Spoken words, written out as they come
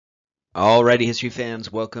Alrighty, history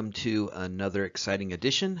fans, welcome to another exciting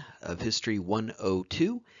edition of History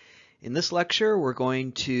 102. In this lecture, we're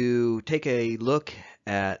going to take a look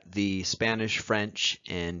at the Spanish, French,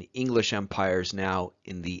 and English empires now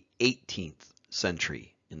in the 18th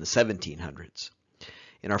century, in the 1700s.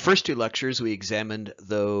 In our first two lectures, we examined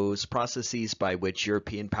those processes by which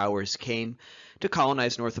European powers came to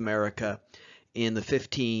colonize North America in the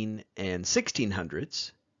 15 and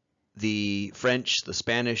 1600s. The French, the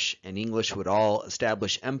Spanish, and English would all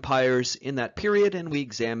establish empires in that period, and we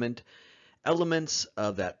examined elements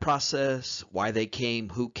of that process, why they came,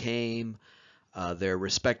 who came, their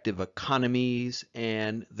respective economies,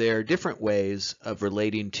 and their different ways of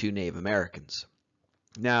relating to Native Americans.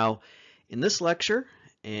 Now, in this lecture,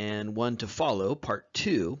 and one to follow, part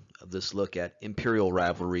 2 of this look at imperial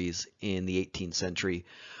rivalries in the 18th century,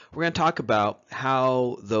 we're going to talk about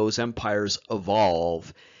how those empires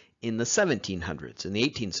evolve in the 1700s, in the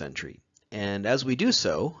 18th century. And as we do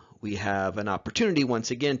so, we have an opportunity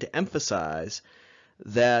once again to emphasize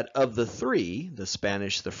that of the three, the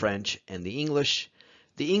Spanish, the French, and the English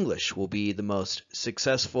will be the most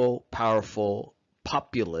successful, powerful,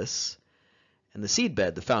 populous, and the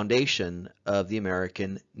seedbed, the foundation of the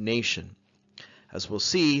American nation. As we'll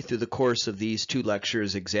see through the course of these two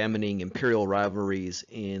lectures examining imperial rivalries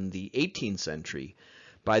in the 18th century,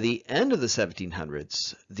 by the end of the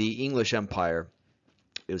 1700s, the English Empire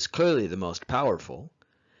is clearly the most powerful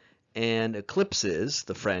and eclipses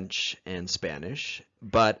the French and Spanish,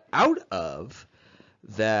 but out of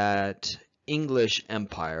that English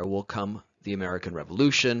Empire will come the American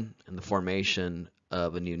Revolution and the formation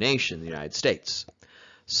of a new nation, the United States.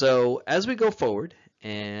 So as we go forward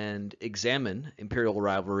and examine imperial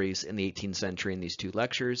rivalries in the 18th century in these two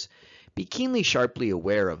lectures, be keenly, sharply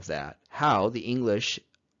aware of that, how the English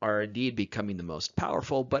are indeed becoming the most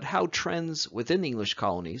powerful, but how trends within the English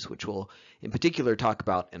colonies, which we'll in particular talk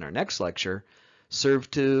about in our next lecture, serve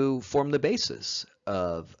to form the basis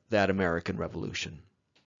of that American Revolution.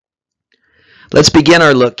 Let's begin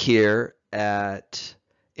our look here at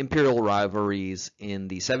imperial rivalries in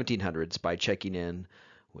the 1700s by checking in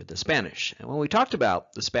with the Spanish. And when we talked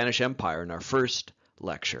about the Spanish Empire in our first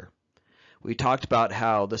lecture, we talked about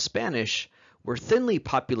how the Spanish were thinly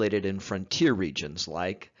populated in frontier regions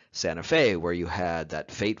like Santa Fe, where you had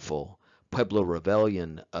that fateful Pueblo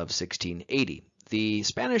Rebellion of 1680. The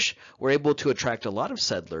Spanish were able to attract a lot of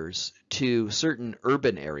settlers to certain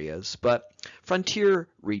urban areas, but frontier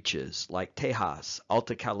reaches like Tejas,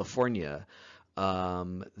 Alta California,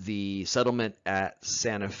 the settlement at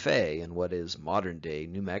Santa Fe in what is modern-day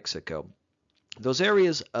New Mexico, those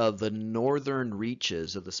areas of the northern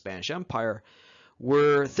reaches of the Spanish Empire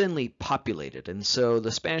were thinly populated, and so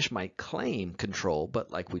the Spanish might claim control,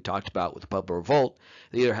 but like we talked about with the Pueblo Revolt,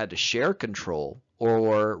 they either had to share control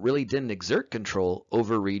or really didn't exert control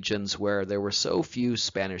over regions where there were so few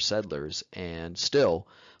Spanish settlers and still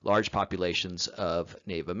large populations of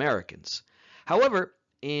Native Americans. However,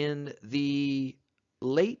 in the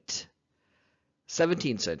late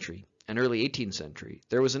 17th century and early 18th century,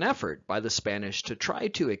 there was an effort by the Spanish to try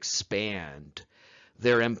to expand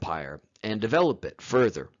their empire and develop it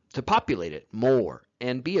further, to populate it more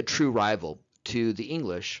and be a true rival to the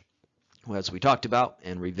English, who, as we talked about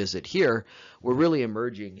and revisit here, were really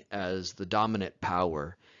emerging as the dominant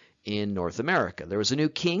power in North America. There was a new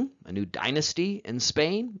king, a new dynasty in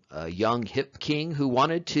Spain, a young hip king who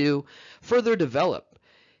wanted to further develop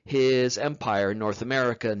his empire in North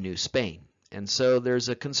America, New Spain. And so there's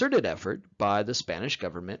a concerted effort by the Spanish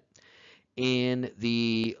government in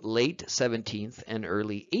the late 17th and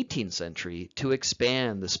early 18th century to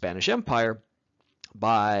expand the Spanish Empire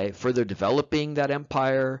by further developing that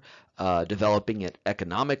empire, developing it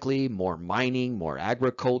economically, more mining, more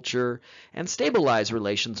agriculture, and stabilize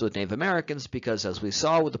relations with Native Americans because, as we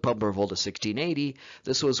saw with the Pueblo Revolt of 1680,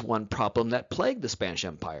 this was one problem that plagued the Spanish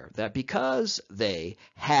Empire, that because they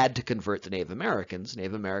had to convert the Native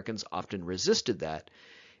Americans often resisted that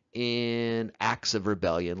in acts of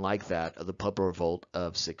rebellion like that of the Pueblo Revolt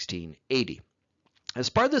of 1680. As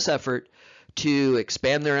part of this effort to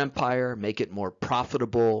expand their empire, make it more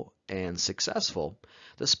profitable and successful,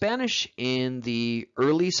 the Spanish in the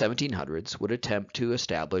early 1700s would attempt to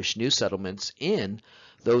establish new settlements in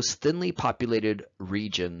those thinly populated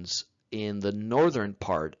regions in the northern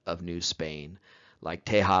part of New Spain, like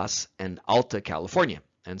Tejas and Alta California.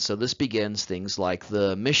 And so this begins things like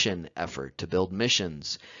the mission effort to build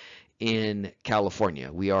missions in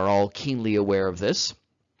California. We are all keenly aware of this.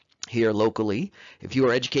 here locally. If you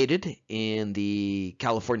were educated in the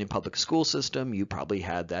California public school system, you probably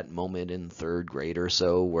had that moment in third grade or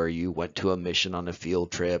so where you went to a mission on a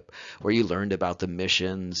field trip, where you learned about the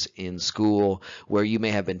missions in school, where you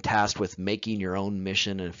may have been tasked with making your own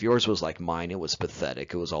mission. And if yours was like mine, it was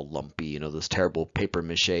pathetic. It was all lumpy, you know, this terrible paper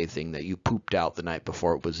mache thing that you pooped out the night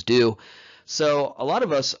before it was due. So a lot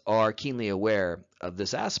of us are keenly aware of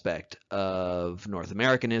this aspect of North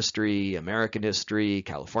American history,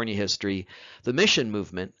 California history, the mission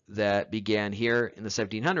movement that began here in the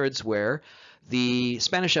 1700s, where the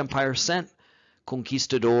Spanish Empire sent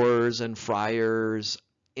conquistadors and friars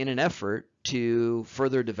in an effort to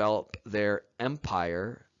further develop their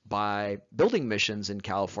empire by building missions in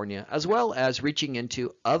California, as well as reaching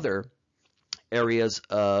into other areas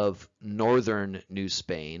of northern New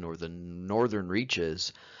Spain, or the northern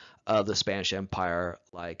reaches of the Spanish Empire,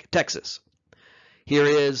 like Texas. Here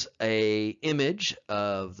is an image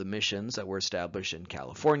of the missions that were established in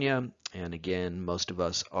California, and again, most of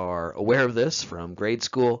us are aware of this from grade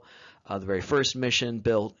school. The very first mission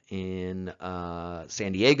built in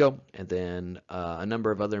San Diego, and then a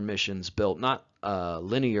number of other missions built not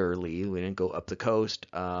linearly. We didn't go up the coast,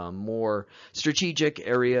 more strategic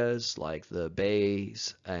areas like the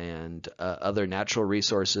bays and other natural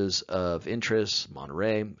resources of interest,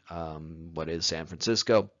 Monterey, what is San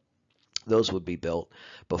Francisco. Those would be built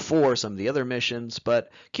before some of the other missions,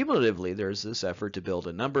 but cumulatively there's this effort to build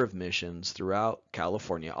a number of missions throughout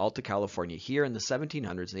California, Alta California, here in the 1700s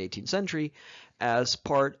and 18th century, as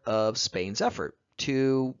part of Spain's effort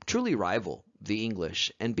to truly rival the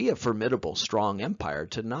English and be a formidable, strong empire,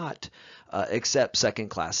 to not accept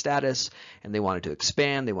second-class status. And they wanted to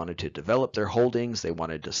expand, they wanted to develop their holdings, they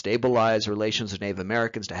wanted to stabilize relations with Native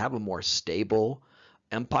Americans, to have a more stable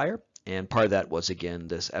empire. And part of that was, again,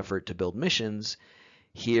 this effort to build missions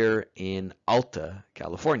here in Alta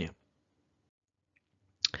California.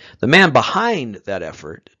 The man behind that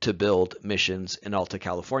effort to build missions in Alta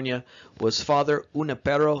California was Father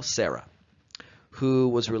Junipero Serra, who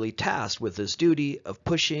was really tasked with this duty of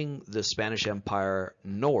pushing the Spanish Empire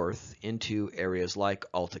north into areas like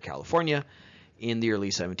Alta California in the early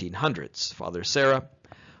 1700s. Father Serra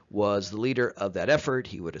was the leader of that effort.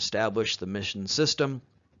 He would establish the mission system.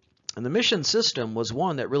 And the mission system was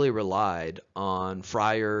one that really relied on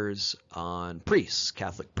friars, on priests,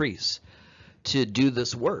 Catholic priests, to do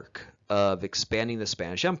this work of expanding the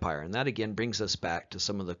Spanish Empire. And that again brings us back to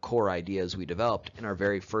some of the core ideas we developed in our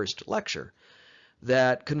very first lecture,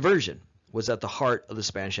 that conversion was at the heart of the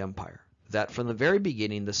Spanish Empire, that from the very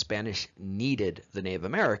beginning the Spanish needed the Native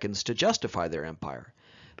Americans to justify their empire.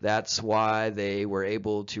 That's why they were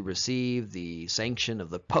able to receive the sanction of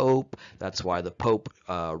the Pope. That's why the Pope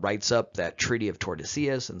writes up that Treaty of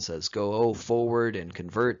Tordesillas and says, go forward and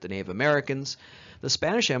convert the Native Americans. The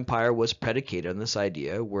Spanish Empire was predicated on this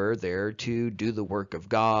idea: we're there to do the work of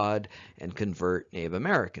God and convert Native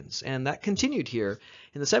Americans. And that continued here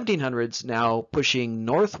in the 1700s, now pushing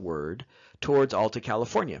northward towards Alta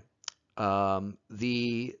California.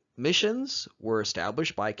 The missions were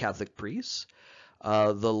established by Catholic priests.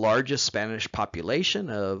 The largest Spanish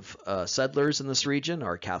population of settlers in this region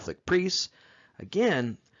are Catholic priests.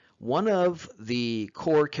 Again, one of the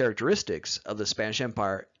core characteristics of the Spanish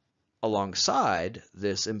Empire, alongside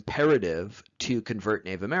this imperative to convert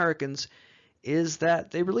Native Americans, is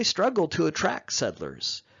that they really struggled to attract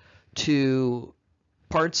settlers to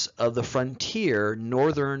parts of the frontier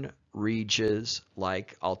northern regions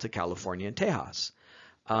like Alta California and Tejas.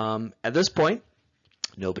 At this point,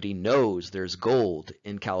 nobody knows there's gold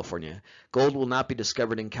in California. Gold will not be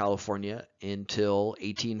discovered in California until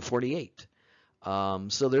 1848.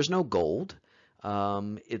 So there's no gold.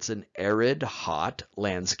 It's an arid, hot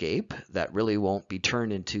landscape that really won't be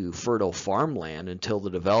turned into fertile farmland until the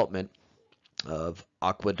development of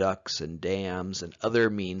aqueducts and dams and other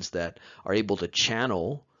means that are able to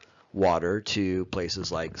channel water to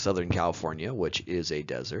places like Southern California, which is a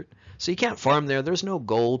desert. So you can't farm there. There's no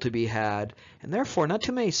gold to be had, and therefore not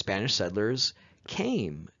too many Spanish settlers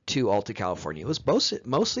came to Alta California. It was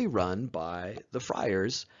mostly run by the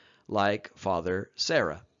friars like Father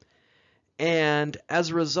Serra. And as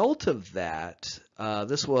a result of that,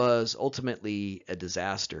 this was ultimately a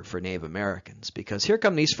disaster for Native Americans, because here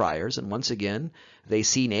come these friars, and once again, they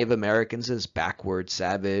see Native Americans as backward,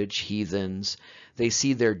 savage, heathens. They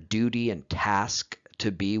see their duty and task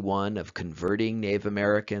to be one of converting Native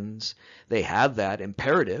Americans. They have that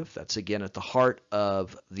imperative that's again at the heart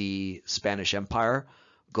of the Spanish Empire: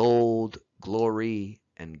 gold, glory,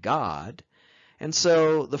 and God. And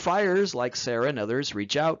so the friars, like Serra and others,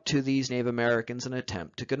 reach out to these Native Americans and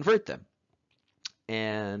attempt to convert them.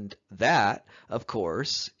 And that, of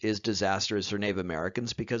course, is disastrous for Native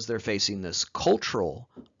Americans because they're facing this cultural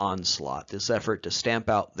onslaught, this effort to stamp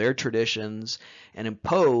out their traditions and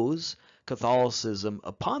impose Catholicism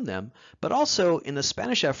upon them, but also in the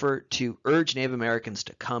Spanish effort to urge Native Americans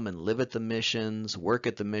to come and live at the missions, work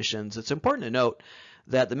at the missions. It's important to note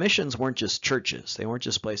that the missions weren't just churches. They weren't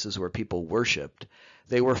just places where people worshiped.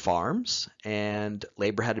 They were farms, and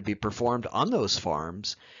labor had to be performed on those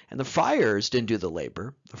farms. And the friars didn't do the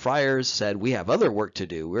labor. The friars said, we have other work to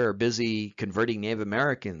do. We're busy converting Native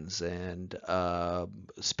Americans and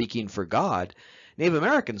speaking for God. Native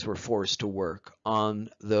Americans were forced to work on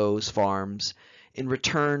those farms in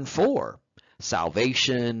return for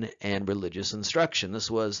salvation and religious instruction.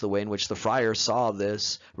 This was the way in which the friars saw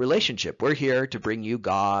this relationship. We're here to bring you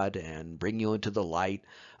God and bring you into the light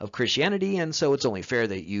of Christianity, and so it's only fair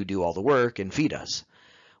that you do all the work and feed us.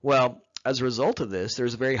 Well, as a result of this,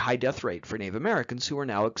 there's a very high death rate for Native Americans who are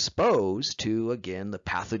now exposed to, again, the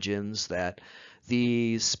pathogens that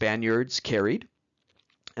these Spaniards carried.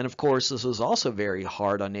 And of course, this was also very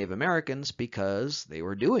hard on Native Americans because they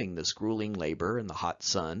were doing this grueling labor in the hot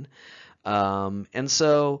sun. And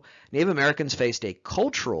so Native Americans faced a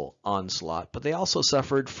cultural onslaught, but they also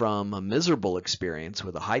suffered from a miserable experience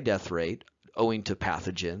with a high death rate owing to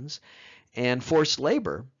pathogens and forced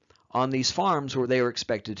labor on these farms where they were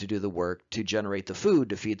expected to do the work to generate the food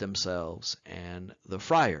to feed themselves and the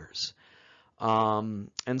friars.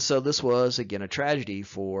 And so this was, again, a tragedy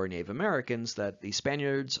for Native Americans that the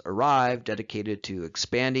Spaniards arrived dedicated to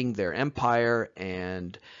expanding their empire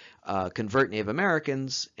and convert Native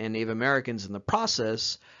Americans, and Native Americans in the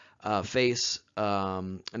process face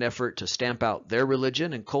an effort to stamp out their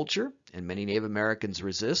religion and culture, and many Native Americans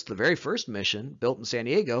resist. The very first mission built in San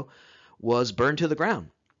Diego was burned to the ground,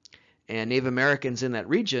 and Native Americans in that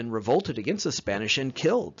region revolted against the Spanish and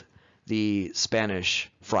killed the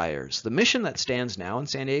Spanish friars. The mission that stands now in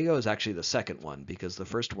San Diego is actually the second one because the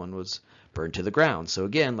first one was burned to the ground. So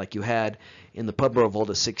again, like you had in the Pueblo Revolt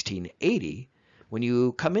of 1680, when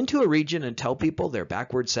you come into a region and tell people they're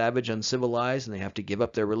backward, savage, uncivilized, and they have to give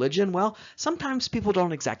up their religion, well, sometimes people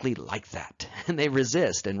don't exactly like that, and they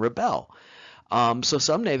resist and rebel. So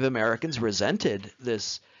some Native Americans resented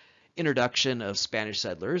this introduction of Spanish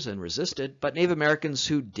settlers and resisted, but Native Americans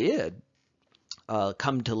who did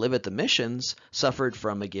come to live at the missions suffered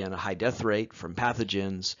from, again, a high death rate from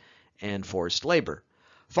pathogens and forced labor.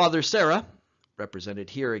 Father Serra, represented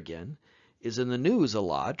here again, is in the news a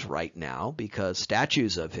lot right now because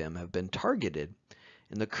statues of him have been targeted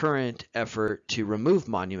in the current effort to remove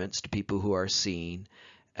monuments to people who are seen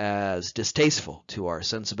as distasteful to our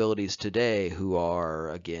sensibilities today, who are,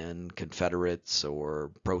 again, Confederates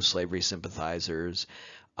or pro-slavery sympathizers.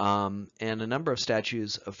 And a number of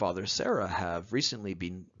statues of Father Serra have recently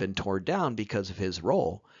been torn down because of his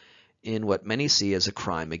role in what many see as a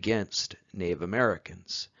crime against Native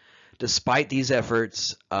Americans. Despite these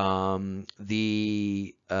efforts,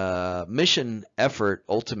 the mission effort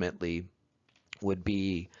ultimately would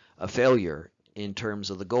be a failure in terms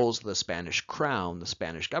of the goals of the Spanish crown, the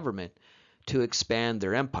Spanish government, to expand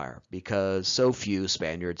their empire because so few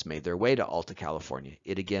Spaniards made their way to Alta California.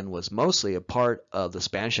 It again was mostly a part of the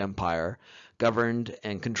Spanish Empire governed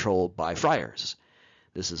and controlled by friars.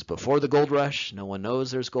 This is before the gold rush. No one knows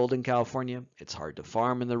there's gold in California. It's hard to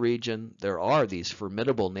farm in the region. There are these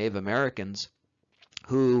formidable Native Americans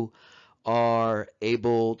who are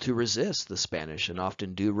able to resist the Spanish and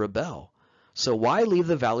often do rebel. So why leave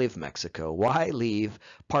the Valley of Mexico? Why leave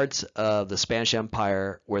parts of the Spanish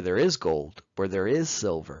Empire where there is gold, where there is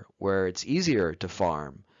silver, where it's easier to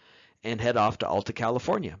farm, and head off to Alta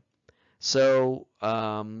California? So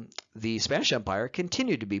the Spanish Empire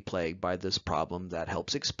continued to be plagued by this problem that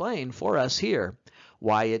helps explain for us here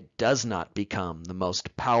why it does not become the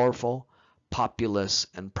most powerful, populous,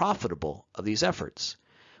 and profitable of these efforts.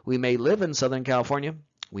 We may live in Southern California.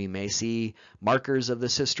 We may see markers of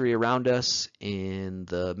this history around us in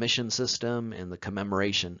the mission system and the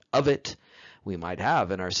commemoration of it. We might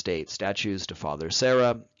have in our state statues to Father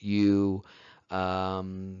Serra. You are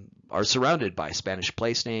surrounded by Spanish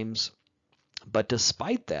place names. But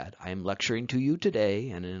despite that, I am lecturing to you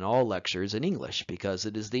today and in all lectures in English because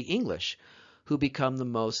it is the English who become the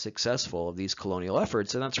most successful of these colonial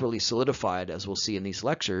efforts, and that's really solidified, as we'll see in these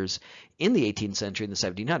lectures, in the 18th century and the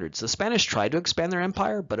 1700s. The Spanish tried to expand their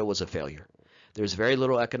empire, but it was a failure. There's very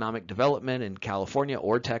little economic development in California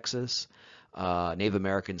or Texas. Native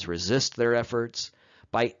Americans resist their efforts.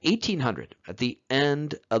 By 1800, at the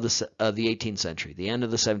end of the 18th century, the end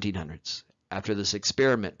of the 1700s, after this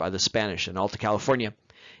experiment by the Spanish in Alta California,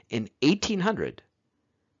 in 1800,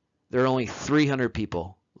 there are only 300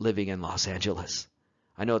 people living in Los Angeles.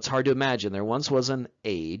 I know it's hard to imagine. There once was an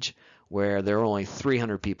age where there were only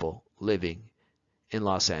 300 people living in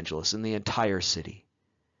Los Angeles, in the entire city.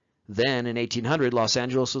 Then in 1800, Los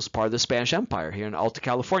Angeles was part of the Spanish Empire here in Alta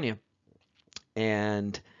California.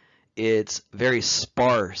 And its very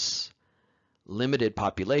sparse, limited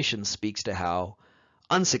population speaks to how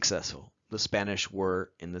unsuccessful the Spanish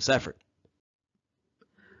were in this effort.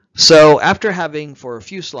 So after having, for a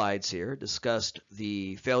few slides here, discussed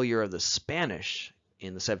the failure of the Spanish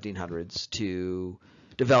in the 1700s to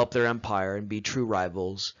develop their empire and be true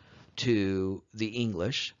rivals to the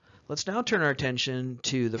English, let's now turn our attention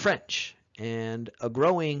to the French and a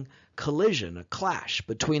growing collision, a clash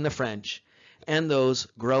between the French and those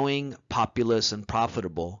growing populous and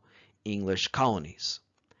profitable English colonies.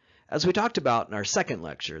 As we talked about in our second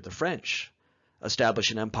lecture, the French established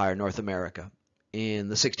an empire in North America in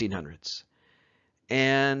the 1600s.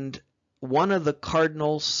 And one of the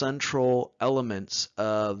cardinal central elements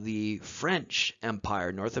of the French Empire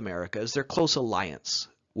in North America is their close alliance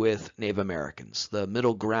with Native Americans, the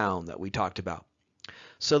middle ground that we talked about.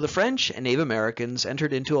 So the French and Native Americans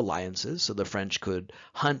entered into alliances so the French could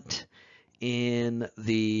hunt in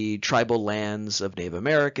the tribal lands of Native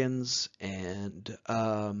Americans, and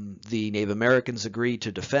the Native Americans agreed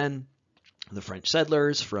to defend the French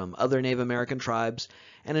settlers from other Native American tribes,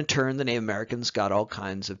 and in turn the Native Americans got all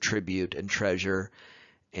kinds of tribute and treasure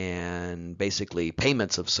and basically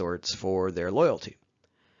payments of sorts for their loyalty.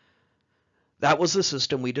 That was the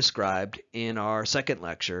system we described in our second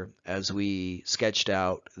lecture as we sketched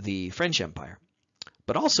out the French Empire.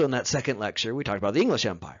 But also in that second lecture we talked about the English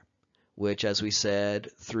Empire, which, as we said,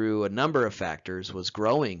 through a number of factors was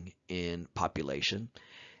growing in population,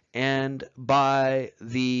 and by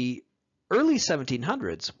the early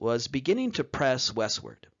 1700s was beginning to press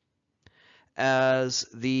westward. As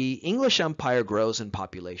the English Empire grows in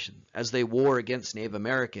population, as they war against Native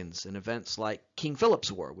Americans in events like King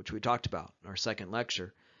Philip's War, which we talked about in our second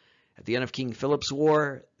lecture. At the end of King Philip's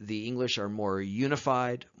War, the English are more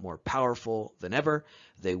unified, more powerful than ever.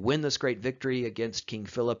 They win this great victory against King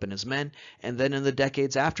Philip and his men, and then in the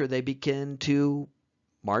decades after, they begin to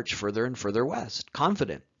march further and further west,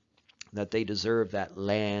 confident that they deserve that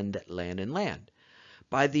land.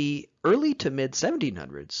 By the early to mid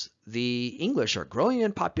 1700s, the English are growing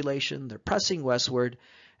in population, they're pressing westward,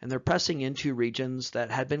 and they're pressing into regions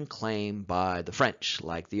that had been claimed by the French,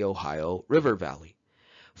 like the Ohio River Valley.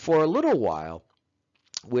 For a little while,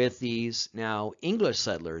 with these now English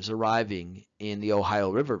settlers arriving in the Ohio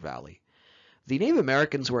River Valley, the Native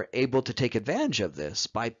Americans were able to take advantage of this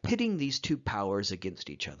by pitting these two powers against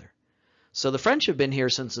each other. So the French have been here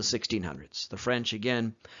since the 1600s. The French,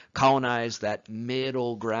 again, colonized that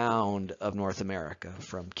middle ground of North America,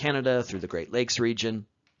 from Canada through the Great Lakes region,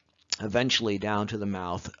 eventually down to the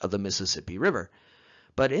mouth of the Mississippi River.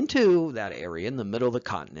 But into that area in the middle of the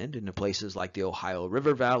continent, into places like the Ohio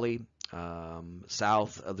River Valley,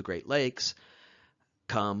 south of the Great Lakes,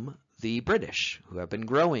 come the British, who have been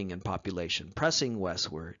growing in population, pressing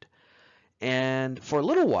westward. And for a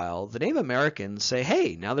little while, the Native Americans say,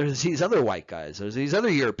 hey, now there's these other white guys, there's these other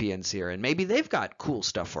Europeans here, and maybe they've got cool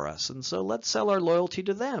stuff for us, and so let's sell our loyalty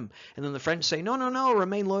to them. And then the French say, no,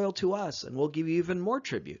 remain loyal to us, and we'll give you even more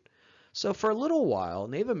tribute. So for a little while,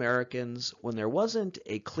 Native Americans, when there wasn't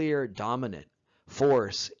a clear dominant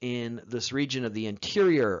force in this region of the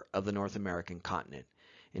interior of the North American continent,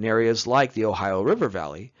 in areas like the Ohio River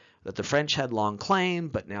Valley, that the French had long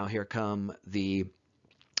claimed, but now here come the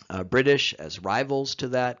British as rivals to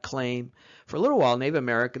that claim. For a little while, Native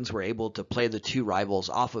Americans were able to play the two rivals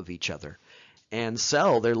off of each other and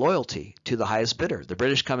sell their loyalty to the highest bidder. The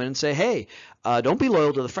British come in and say, hey, don't be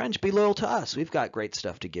loyal to the French, be loyal to us. We've got great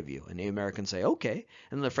stuff to give you. And Native Americans say, okay.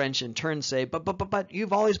 And the French in turn say, but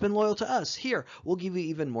you've always been loyal to us. Here, we'll give you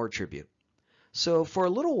even more tribute. So for a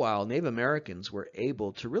little while, Native Americans were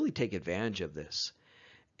able to really take advantage of this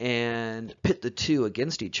and pit the two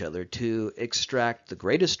against each other to extract the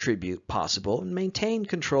greatest tribute possible and maintain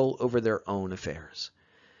control over their own affairs.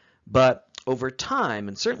 But over time,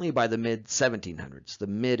 and certainly by the mid-1700s, the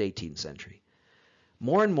mid-18th century,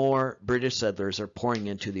 more and more British settlers are pouring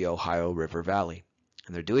into the Ohio River Valley.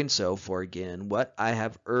 And they're doing so for, again, what I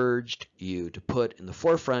have urged you to put in the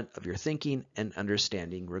forefront of your thinking and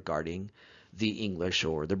understanding regarding the English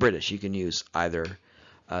or the British. You can use either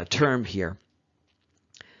term here.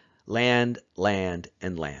 Land, land,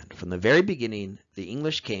 and land. From the very beginning, the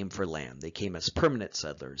English came for land. They came as permanent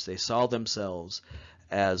settlers. They saw themselves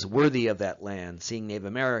as worthy of that land, seeing Native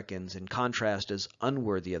Americans in contrast as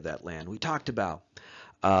unworthy of that land. We talked about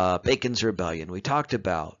Bacon's Rebellion. We talked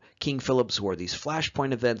about King Philip's War, these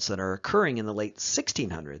flashpoint events that are occurring in the late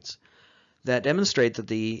 1600s that demonstrate that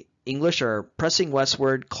the English are pressing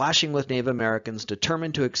westward, clashing with Native Americans,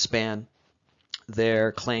 determined to expand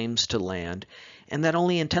their claims to land, and that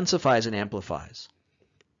only intensifies and amplifies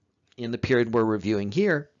in the period we're reviewing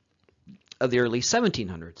here of the early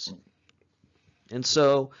 1700s. And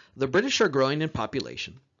so the British are growing in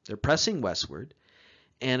population, they're pressing westward,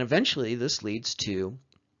 and eventually this leads to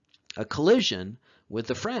a collision with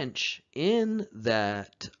the French in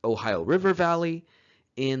that Ohio River Valley,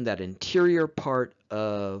 in that interior part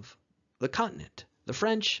of the continent. The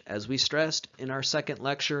French, as we stressed in our second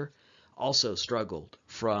lecture, also struggled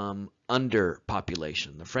from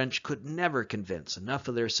underpopulation. The French could never convince enough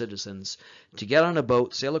of their citizens to get on a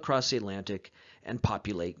boat, sail across the Atlantic, and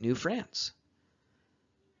populate New France.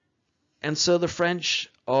 And so the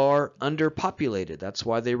French are underpopulated. That's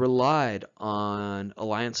why they relied on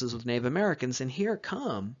alliances with Native Americans. And here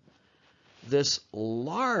come this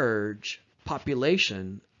large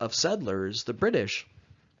population of settlers, the British,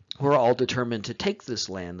 who are all determined to take this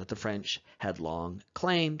land that the French had long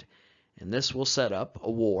claimed. And this will set up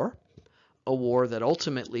a war that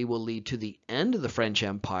ultimately will lead to the end of the French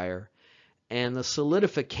Empire and the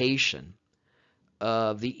solidification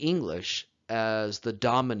of the English as the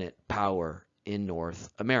dominant power in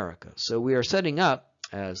North America. So we are setting up,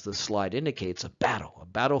 as the slide indicates, a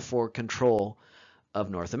battle for control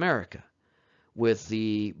of North America, with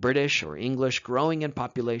the British or English growing in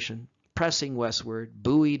population, pressing westward,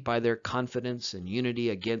 buoyed by their confidence and unity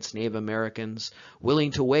against Native Americans,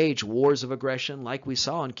 willing to wage wars of aggression like we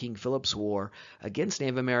saw in King Philip's War against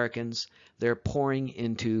Native Americans. They're pouring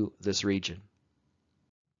into this region.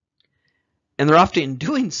 And they're often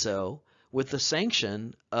doing so with the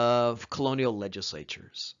sanction of colonial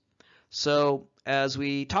legislatures. So, as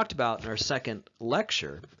we talked about in our second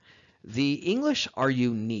lecture, the English are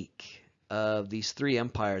unique of these three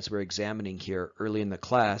empires we're examining here early in the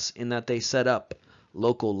class in that they set up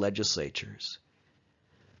local legislatures.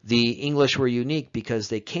 The English were unique because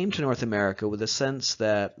they came to North America with a sense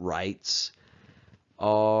that rights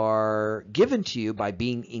are given to you by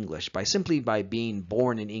being English, simply by being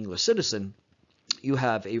born an English citizen. You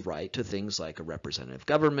have a right to things like a representative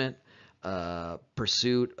government,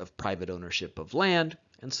 pursuit of private ownership of land,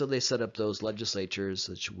 and so they set up those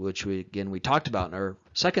legislatures, which we talked about in our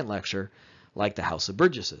second lecture, like the House of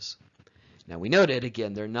Burgesses. Now we noted,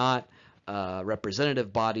 again, they're not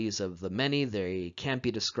representative bodies of the many. They can't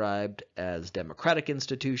be described as democratic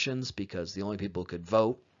institutions because the only people who could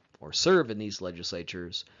vote or serve in these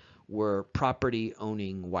legislatures were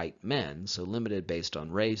property-owning white men, so limited based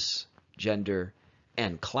on race, gender,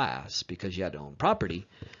 and class because you had to own property.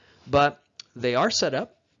 But they are set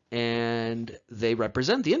up and they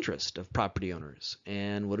represent the interest of property owners.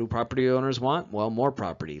 And what do property owners want? Well, more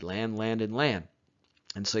property, land, land, and land.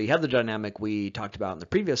 And so you have the dynamic we talked about in the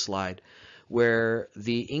previous slide where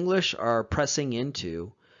the English are pressing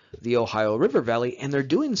into the Ohio River Valley, and they're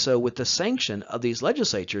doing so with the sanction of these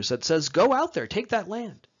legislatures that says, go out there, take that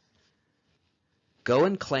land. Go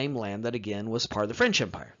and claim land that, again, was part of the French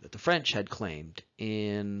Empire, that the French had claimed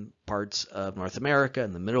in parts of North America,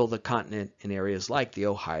 in the middle of the continent, in areas like the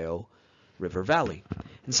Ohio River Valley.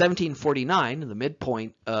 In 1749, in the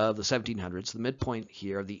midpoint of the 1700s, the midpoint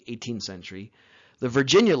here of the 18th century, the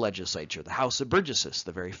Virginia legislature, the House of Burgesses,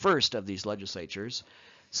 the very first of these legislatures,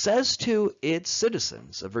 says to its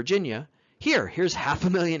citizens of Virginia, here's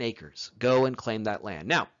 500,000 acres. Go and claim that land.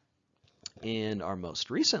 Now, in our most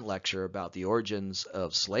recent lecture about the origins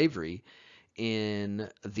of slavery in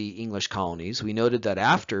the English colonies, we noted that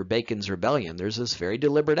after Bacon's Rebellion, there's this very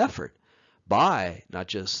deliberate effort by not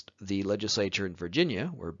just the legislature in Virginia,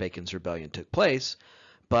 where Bacon's Rebellion took place,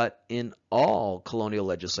 but in all colonial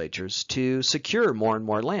legislatures to secure more and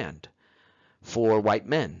more land for white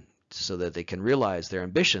men so that they can realize their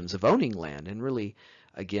ambitions of owning land and really,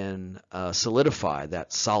 again, solidify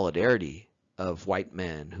that solidarity of white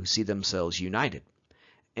men who see themselves united.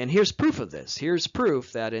 And here's proof of this. Here's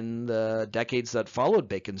proof that in the decades that followed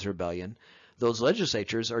Bacon's Rebellion, those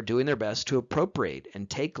legislatures are doing their best to appropriate and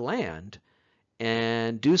take land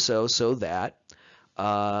and do so that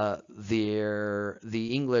the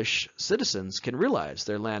English citizens can realize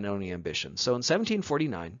their land-owning ambitions. So in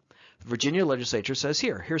 1749, the Virginia legislature says,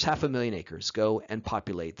 here's 500,000 acres. Go and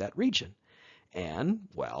populate that region. And,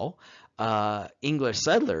 well, English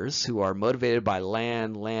settlers who are motivated by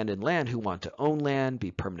land, who want to own land, be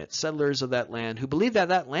permanent settlers of that land, who believe that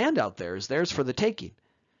that land out there is theirs for the taking,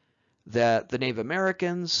 that the Native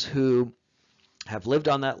Americans who have lived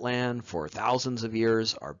on that land for thousands of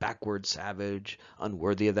years are backward, savage,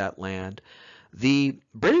 unworthy of that land. The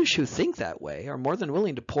British who think that way are more than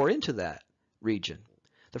willing to pour into that region.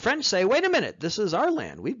 The French say, wait a minute, this is our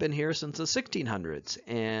land. We've been here since the 1600s,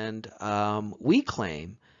 and we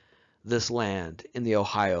claim this land in the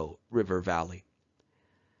Ohio River Valley.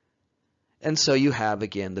 And so you have,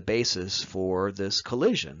 again, the basis for this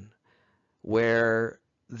collision, where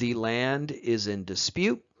the land is in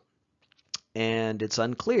dispute, and it's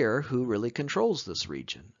unclear who really controls this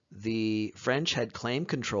region. The French had claimed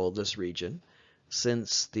control of this region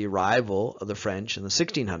since the arrival of the French in the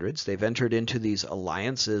 1600s. They've entered into these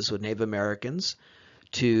alliances with Native Americans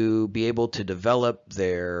to be able to develop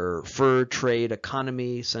their fur trade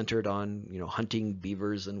economy centered on, hunting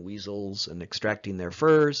beavers and weasels and extracting their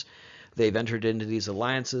furs. They've entered into these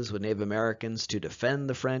alliances with Native Americans to defend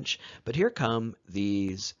the French. But here come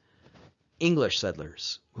these English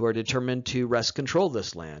settlers who are determined to wrest control of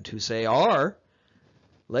this land, who say, our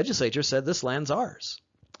legislature said this land's ours.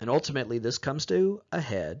 And ultimately, this comes to a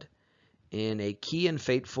head in a key and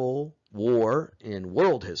fateful war in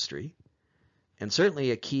world history, and certainly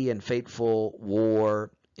a key and fateful war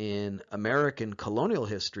in American colonial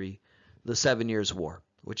history, the 7 Years' War,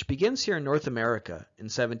 which begins here in North America in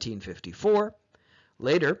 1754.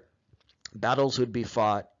 Later, battles would be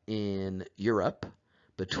fought in Europe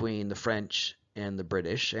between the French and the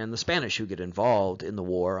British, and the Spanish who get involved in the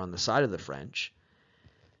war on the side of the French.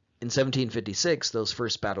 In 1756, those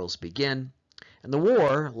first battles begin, and the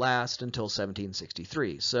war lasts until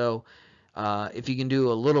 1763. So if you can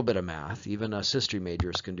do a little bit of math, even us history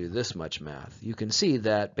majors can do this much math, you can see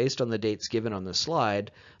that based on the dates given on this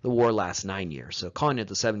slide, the war lasts 9 years. So calling it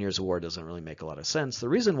the 7 Years' War doesn't really make a lot of sense. The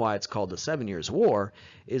reason why it's called the 7 Years' War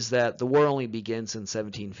is that the war only begins in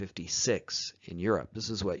 1756 in Europe.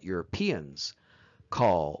 This is what Europeans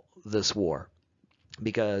call this war,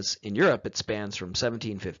 because in Europe it spans from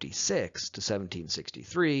 1756 to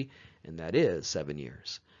 1763, and that is 7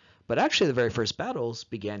 years. But actually the very first battles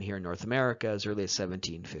began here in North America as early as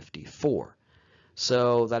 1754.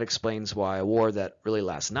 So that explains why a war that really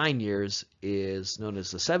lasts 9 years is known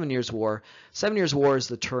as the 7 Years' War. 7 Years' War is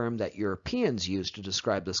the term that Europeans used to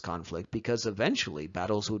describe this conflict, because eventually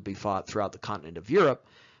battles would be fought throughout the continent of Europe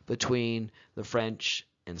between the French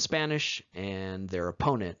and Spanish and their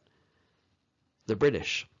opponent, the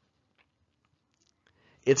British.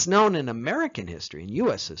 It's known in American history, in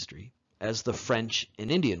U.S. history, as the French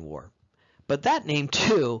and Indian War. But that name,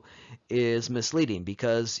 too, is misleading,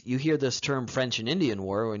 because you hear this term French and Indian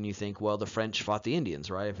War and you think, well, the French fought the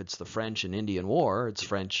Indians, right? If it's the French and Indian War, it's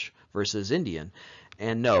French versus Indian.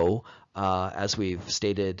 And no, as we've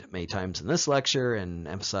stated many times in this lecture and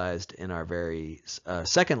emphasized in our very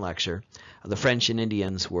second lecture, the French and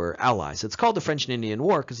Indians were allies. It's called the French and Indian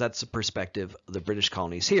War because that's the perspective of the British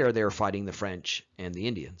colonies here. They were fighting the French and the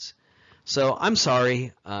Indians. So I'm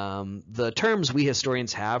sorry, the terms we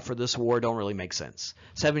historians have for this war don't really make sense.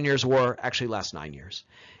 7 Years' War actually lasts 9 years.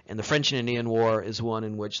 And the French and Indian War is one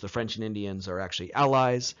in which the French and Indians are actually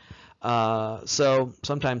allies. So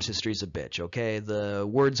sometimes history's a bitch, okay? The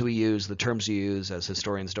words we use, the terms we use as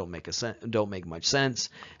historians don't make much sense,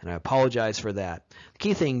 and I apologize for that. The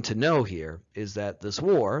key thing to know here is that this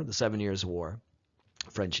war, the 7 Years' War,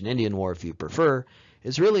 French and Indian War if you prefer,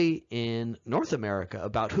 is really in North America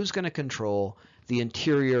about who's going to control the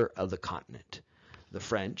interior of the continent. The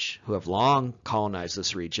French, who have long colonized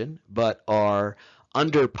this region but are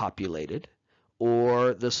underpopulated,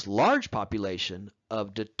 or this large population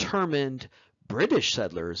of determined British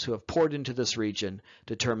settlers who have poured into this region,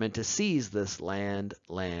 determined to seize this land,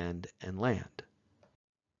 and land.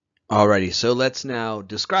 Alrighty, so let's now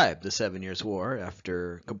describe the 7 Years' War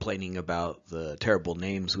after complaining about the terrible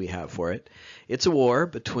names we have for it. It's a war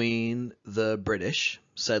between the British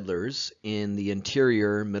settlers in the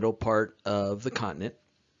interior middle part of the continent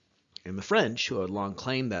and the French, who had long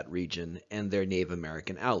claimed that region, and their Native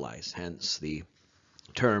American allies, hence the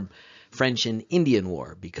term French and Indian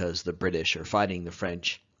War, because the British are fighting the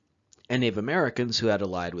French and Native Americans who had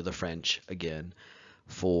allied with the French again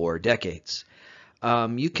for decades.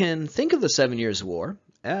 You can think of the 7 Years' War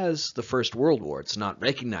as the First World War. It's not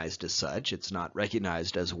recognized as such. It's not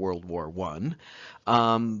recognized as World War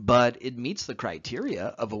I, but it meets the criteria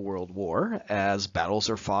of a world war as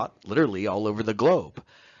battles are fought literally all over the globe.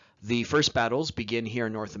 The first battles begin here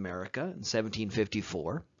in North America in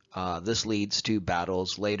 1754. This leads to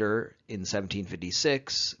battles later in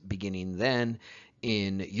 1756, beginning then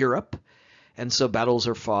in Europe. And so battles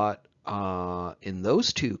are fought in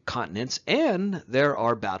those two continents, and there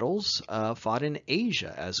are battles fought in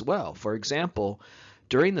Asia as well. For example,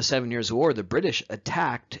 during the 7 Years' War, the British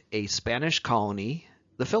attacked a Spanish colony,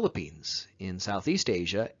 the Philippines, in Southeast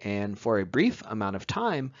Asia, and for a brief amount of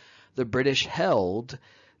time, the British held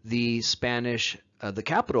the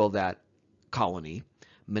capital of that colony,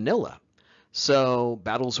 Manila. So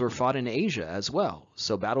battles were fought in Asia as well.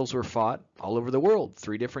 So battles were fought all over the world,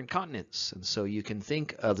 3 different continents. And so you can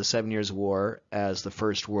think of the 7 Years' War as the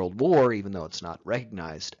First World War, even though it's not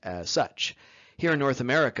recognized as such. Here in North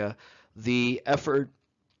America, the effort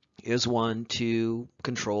is one to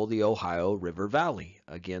control the Ohio River Valley.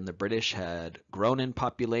 Again, the British had grown in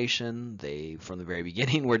population. They, from the very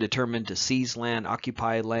beginning, were determined to seize land,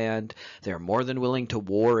 occupy land. They're more than willing to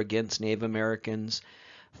war against Native Americans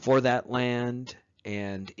for that land.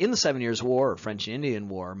 And in the 7 Years' War, or French and Indian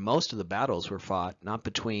War, most of the battles were fought not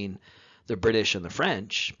between the British and the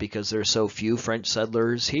French, because there are so few French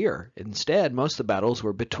settlers here. Instead, most of the battles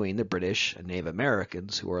were between the British and Native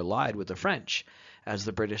Americans, who were allied with the French, as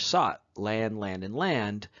the British sought land, land, and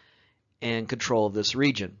land, and control of this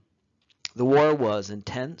region. The war was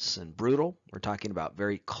intense and brutal. We're talking about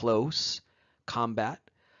very close combat.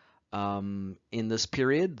 In this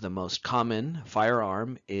period, the most common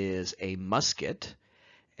firearm is a musket,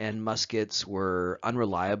 and muskets were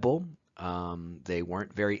unreliable. They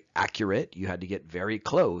weren't very accurate. You had to get very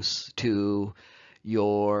close to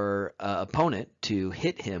your opponent to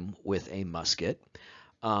hit him with a musket.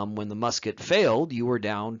 When the musket failed, you were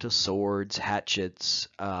down to swords, hatchets,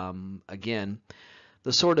 again,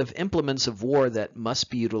 the sort of implements of war that must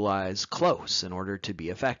be utilized close in order to be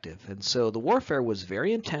effective. And so the warfare was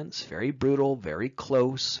very intense, very brutal, very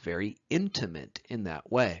close, very intimate in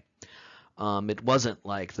that way. It wasn't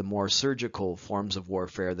like the more surgical forms of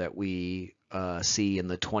warfare that we see in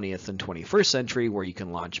the 20th and 21st century, where you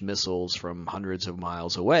can launch missiles from hundreds of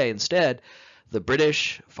miles away. Instead, the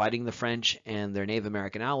British, fighting the French and their Native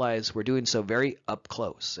American allies, were doing so very up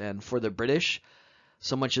close. And for the British,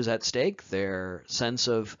 so much is at stake, their sense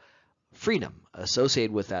of freedom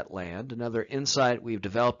associated with that land. Another insight we've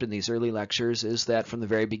developed in these early lectures is that from the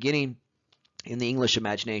very beginning, in the English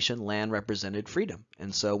imagination, land represented freedom.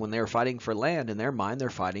 And so when they're fighting for land, in their mind, they're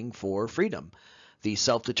fighting for freedom, the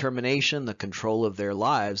self-determination, the control of their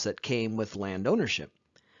lives that came with land ownership.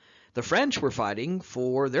 The French were fighting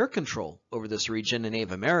for their control over this region, and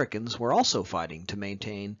Native Americans were also fighting to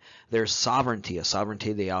maintain their sovereignty, a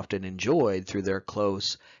sovereignty they often enjoyed through their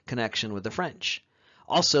close connection with the French.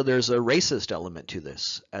 Also, there's a racist element to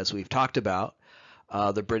this. As we've talked about,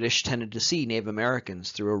 the British tended to see Native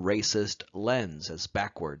Americans through a racist lens, as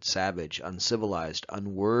backward, savage, uncivilized,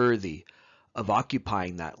 unworthy of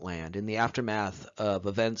occupying that land. In the aftermath of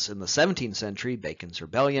events in the 17th century, Bacon's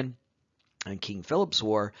Rebellion, and King Philip's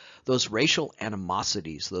War, those racial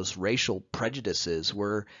animosities, those racial prejudices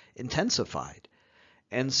were intensified.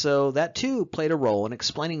 And so that too played a role in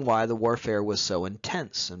explaining why the warfare was so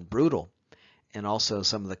intense and brutal, and also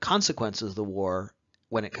some of the consequences of the war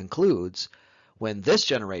when it concludes, when this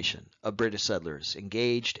generation of British settlers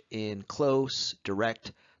engaged in close,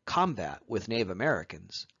 direct combat with Native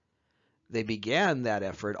Americans. They began that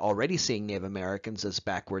effort already seeing Native Americans as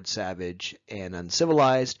backward, savage, and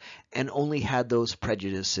uncivilized, and only had those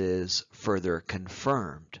prejudices further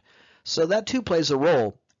confirmed. So that too plays a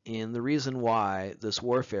role in the reason why this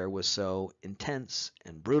warfare was so intense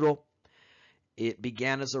and brutal. It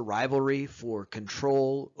began as a rivalry for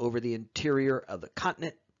control over the interior of the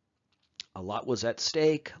continent. A lot was at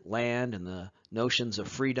stake, land and the notions of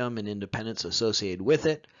freedom and independence associated with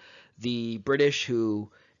it. The British, who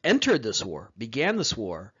entered this war, began this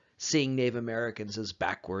war, seeing Native Americans as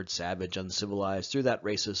backward, savage, uncivilized through that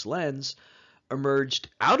racist lens, emerged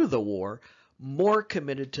out of the war more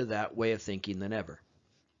committed to that way of thinking than ever.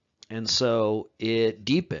 And so it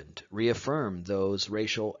deepened, reaffirmed those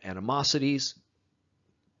racial animosities.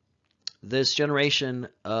 This generation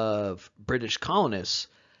of British colonists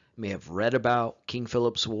may have read about King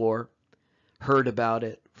Philip's War, heard about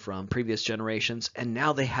it from previous generations, and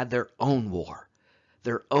now they had their own war,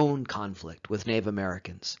 their own conflict with Native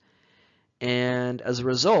Americans. And as a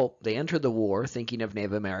result, they entered the war thinking of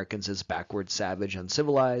Native Americans as backward, savage,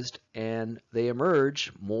 uncivilized, and they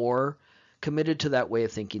emerge more committed to that way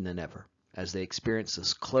of thinking than ever, as they experience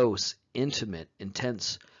this close, intimate,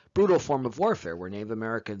 intense, brutal form of warfare where Native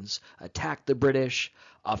Americans attacked the British,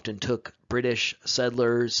 often took British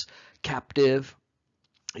settlers captive.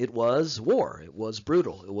 It was war. It was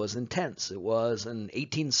brutal. It was intense. It was an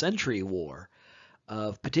 18th century war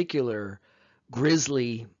of particular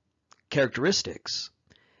grisly characteristics.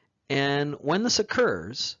 And when this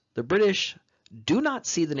occurs, the British do not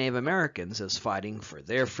see the Native Americans as fighting for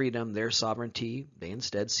their freedom, their sovereignty. They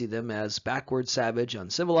instead see them as backward, savage,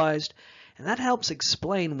 uncivilized. And that helps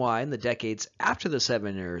explain why in the decades after the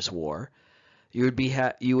 7 Years' War,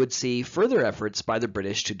 you would see further efforts by the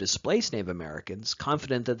British to displace Native Americans,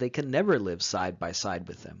 confident that they can never live side by side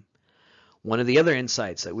with them. One of the other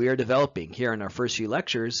insights that we are developing here in our first few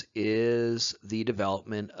lectures is the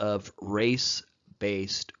development of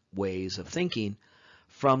race-based ways of thinking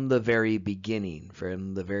from the very beginning,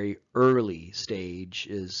 from the very early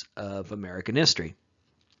stages of American history.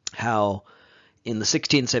 How in the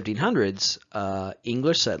 1700s,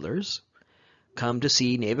 English settlers come to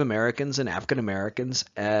see Native Americans and African Americans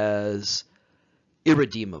as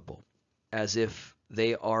irredeemable, as if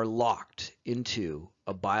they are locked into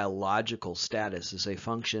a biological status as a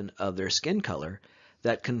function of their skin color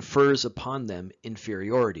that confers upon them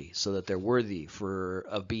inferiority, so that they're worthy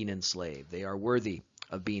of being enslaved. They are worthy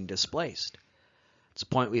of being displaced. It's a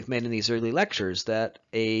point we've made in these early lectures that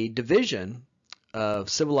a division of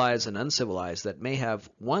civilized and uncivilized that may have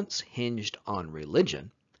once hinged on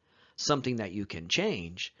religion, something that you can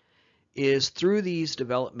change, is through these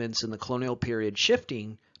developments in the colonial period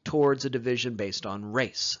shifting towards a division based on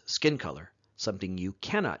race, skin color, something you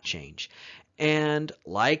cannot change. And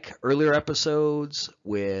like earlier episodes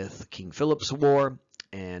with King Philip's War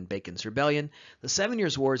and Bacon's Rebellion, the 7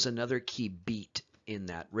 Years' War is another key beat in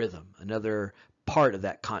that rhythm, another part of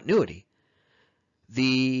that continuity.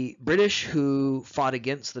 The British who fought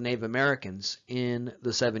against the Native Americans in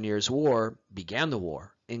the 7 Years' War began the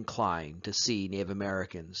war inclined to see Native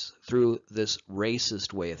Americans through this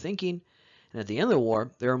racist way of thinking, and at the end of the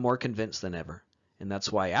war, they were more convinced than ever. And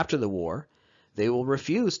that's why after the war, they will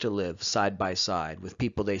refuse to live side by side with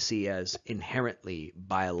people they see as inherently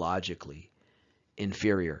biologically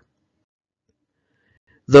inferior.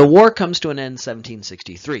 The war comes to an end in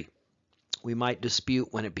 1763. We might dispute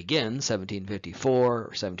when it begins, 1754 or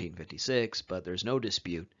 1756, but there's no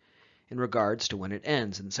dispute in regards to when it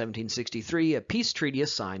ends. In 1763, a peace treaty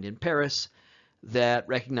is signed in Paris that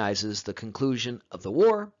recognizes the conclusion of the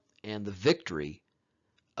war and the victory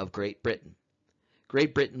of Great Britain.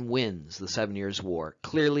 Great Britain wins the 7 Years' War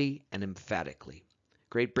clearly and emphatically.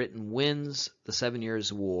 Great Britain wins the 7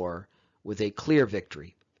 Years' War with a clear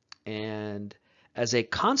victory. And as a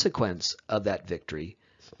consequence of that victory,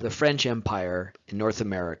 the French Empire in North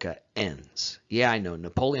America ends. Yeah, I know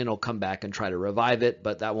Napoleon will come back and try to revive it,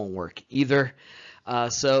 but that won't work either.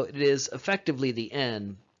 So it is effectively the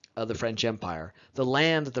end of the French Empire. The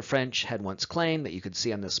land that the French had once claimed, that you could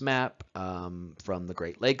see on this map from the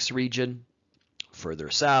Great Lakes region further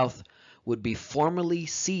south, would be formally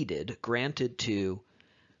ceded, granted to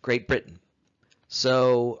Great Britain.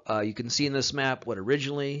 So you can see in this map what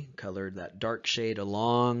originally colored that dark shade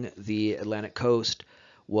along the Atlantic coast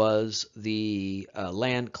was the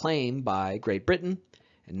land claimed by Great Britain,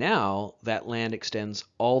 and now that land extends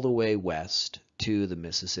all the way west to the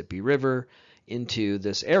Mississippi River into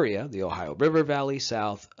this area, the Ohio River Valley,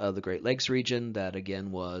 south of the Great Lakes region, that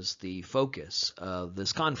again was the focus of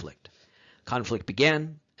this conflict. Conflict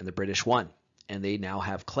began and the British won, and they now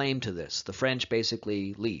have claim to this. The French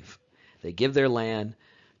basically leave. They give their land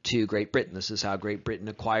to Great Britain. This is how Great Britain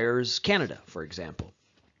acquires Canada, for example.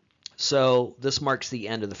 So this marks the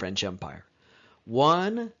end of the French Empire.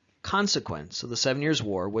 One consequence of the 7 Years'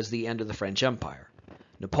 War was the end of the French Empire.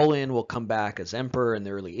 Napoleon will come back as emperor in the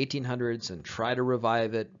early 1800s and try to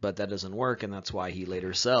revive it, but that doesn't work, and that's why he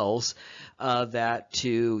later sells that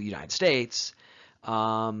to United States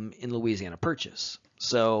in Louisiana Purchase.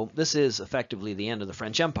 So this is effectively the end of the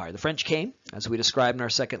French Empire. The French came, as we described in our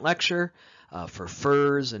second lecture, for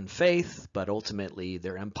furs and faith, but ultimately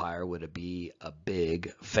their empire would be a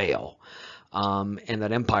big fail. And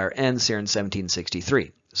that empire ends here in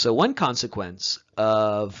 1763. So one consequence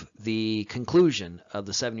of the conclusion of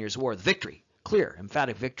the 7 Years' War, the victory, clear,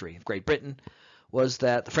 emphatic victory of Great Britain, was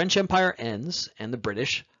that the French Empire ends and the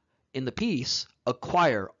British, in the peace,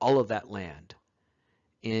 acquire all of that land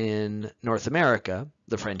in North America,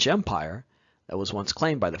 the French Empire, that was once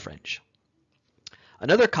claimed by the French.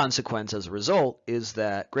 Another consequence as a result is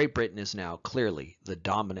that Great Britain is now clearly the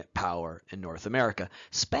dominant power in North America.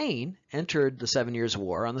 Spain entered the 7 Years'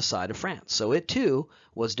 War on the side of France, so it too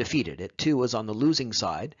was defeated. It too was on the losing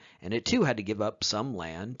side, and it too had to give up some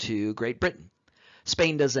land to Great Britain.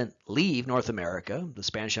 Spain doesn't leave North America. The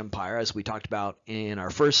Spanish Empire, as we talked about in our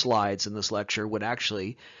first slides in this lecture, would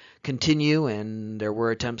actually continue, and there were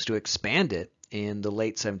attempts to expand it in the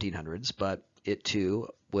late 1700s, but it too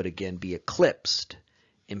would again be eclipsed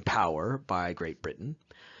in power by Great Britain.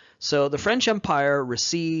 So the French Empire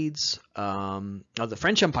recedes, the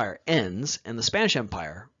French Empire ends, and the Spanish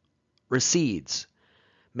Empire recedes,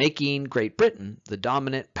 making Great Britain the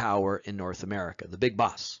dominant power in North America, the big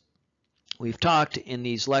boss. We've talked in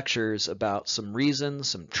these lectures about some reasons,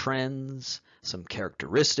 some trends, some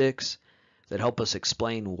characteristics that help us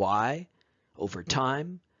explain why, over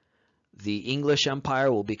time, the English Empire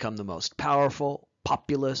will become the most powerful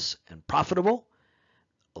populous and profitable.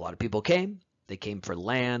 A lot of people came. They came for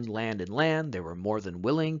land, land, and land. They were more than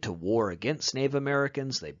willing to war against Native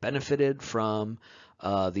Americans. They benefited from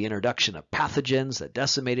the introduction of pathogens that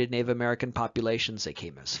decimated Native American populations. They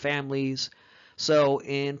came as families. So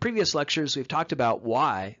in previous lectures, we've talked about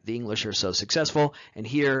why the English are so successful, and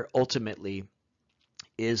here ultimately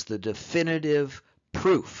is the definitive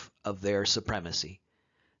proof of their supremacy.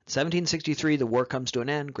 In 1763, the war comes to an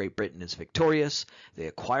end. Great Britain is victorious. They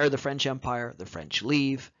acquire the French Empire. The French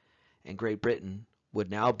leave, and Great Britain would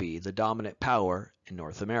now be the dominant power in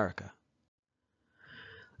North America.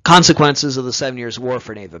 Consequences of the 7 Years' War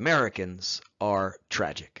for Native Americans are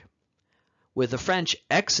tragic. With the French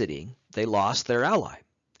exiting, they lost their ally,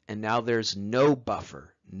 and now there's no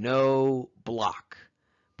buffer, no block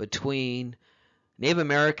between Native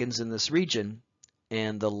Americans in this region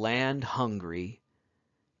and the land-hungry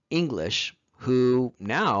English, who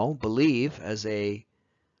now believe, as a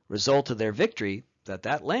result of their victory, that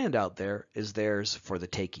that land out there is theirs for the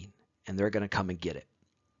taking, and they're going to come and get it.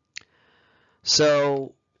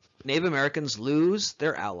 So Native Americans lose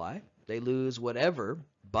their ally. They lose whatever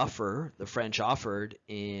buffer the French offered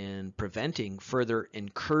in preventing further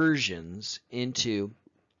incursions into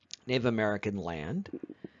Native American land.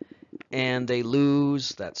 And they lose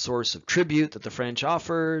that source of tribute that the French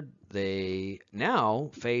offered. They now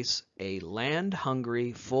face a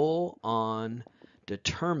land-hungry, full-on,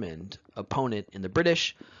 determined opponent in the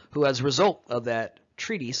British, who as a result of that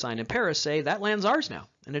treaty signed in Paris say that land's ours now.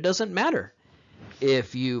 And it doesn't matter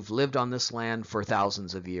if you've lived on this land for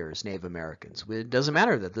thousands of years, Native Americans. It doesn't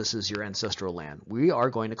matter that this is your ancestral land. We are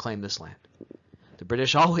going to claim this land. The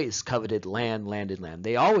British always coveted land, land, and land.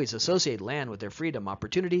 They always associated land with their freedom,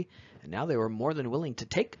 opportunity, and now they were more than willing to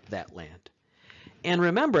take that land. And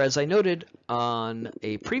remember, as I noted on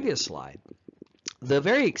a previous slide, the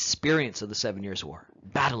very experience of the 7 Years' War,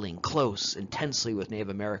 battling close, intensely with Native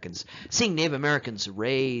Americans, seeing Native Americans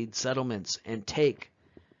raid settlements and take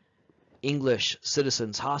English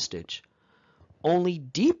citizens hostage, only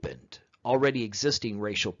deepened already existing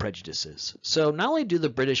racial prejudices. So not only do the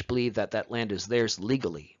British believe that that land is theirs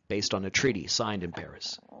legally, based on a treaty signed in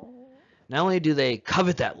Paris, not only do they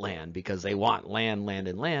covet that land because they want land, land,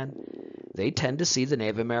 and land, they tend to see the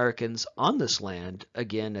Native Americans on this land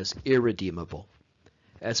again as irredeemable,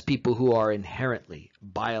 as people who are inherently,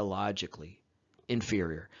 biologically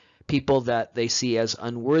inferior, people that they see as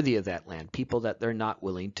unworthy of that land, people that they're not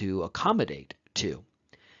willing to accommodate to.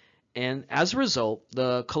 And as a result,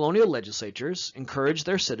 the colonial legislatures encouraged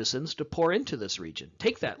their citizens to pour into this region,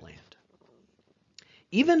 take that land.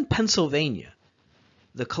 Even Pennsylvania,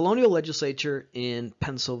 the colonial legislature in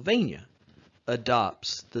Pennsylvania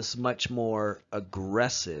adopts this much more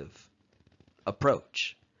aggressive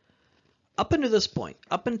approach. Up until this point,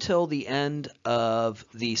 up until the end of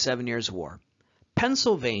the 7 Years' War,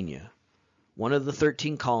 Pennsylvania, one of the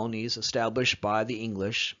 13 colonies established by the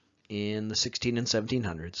English in the 16 and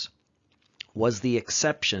 1700s, was the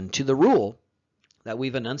exception to the rule that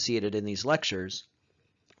we've enunciated in these lectures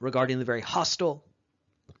regarding the very hostile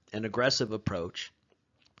and aggressive approach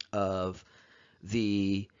of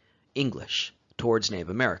the English towards Native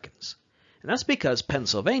Americans. And that's because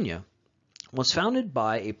Pennsylvania was founded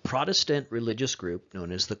by a Protestant religious group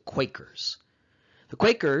known as the Quakers. The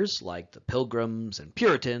Quakers, like the Pilgrims and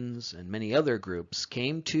Puritans and many other groups,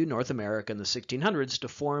 came to North America in the 1600s to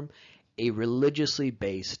form a religiously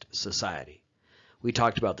based society. We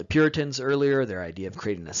talked about the Puritans earlier, their idea of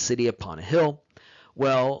creating a city upon a hill.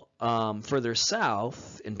 Well, further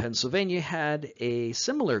south in Pennsylvania had a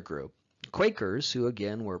similar group, Quakers, who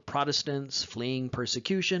again were Protestants fleeing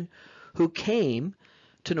persecution, who came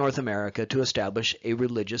to North America to establish a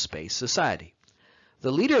religious-based society.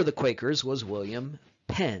 The leader of the Quakers was William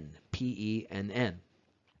Penn, P-E-N-N.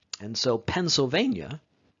 And so Pennsylvania,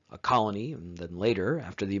 a colony, and then later,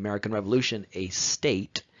 after the American Revolution, a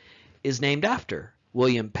state, is named after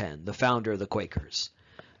William Penn, the founder of the Quakers.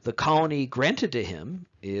 The colony granted to him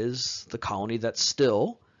is the colony that's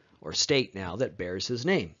still, or state now, that bears his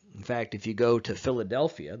name. In fact, if you go to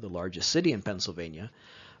Philadelphia, the largest city in Pennsylvania,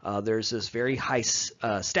 there's this very high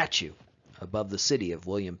statue above the city of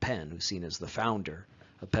William Penn, who's seen as the founder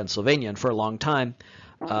of Pennsylvania. And for a long time,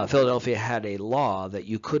 Philadelphia had a law that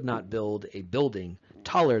you could not build a building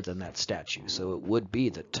taller than that statue. So it would be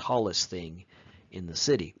the tallest thing in the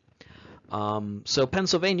city. So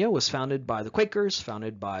Pennsylvania was founded by the Quakers,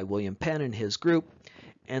 founded by William Penn and his group.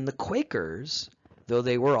 And the Quakers, though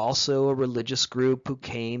they were also a religious group who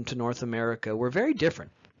came to North America, were very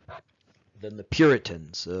different than the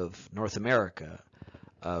Puritans of North America,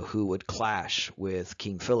 who would clash with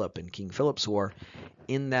King Philip in King Philip's War,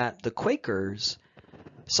 in that the Quakers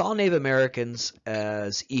saw Native Americans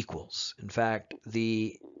as equals. In fact,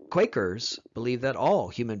 the Quakers believed that all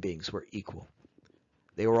human beings were equal.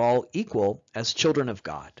 They were all equal as children of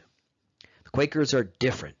God. The Quakers are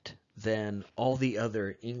different than all the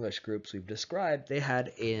other English groups we've described. They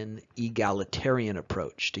had an egalitarian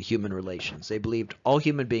approach to human relations. They believed all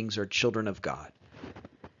human beings are children of God.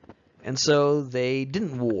 And so they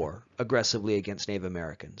didn't war aggressively against Native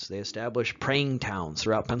Americans. They established praying towns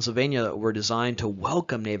throughout Pennsylvania that were designed to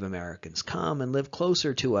welcome Native Americans. Come and live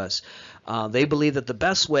closer to us. They believed that the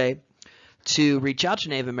best way to reach out to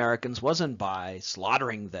Native Americans wasn't by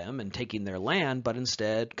slaughtering them and taking their land, but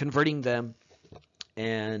instead converting them.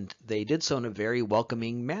 And they did so in a very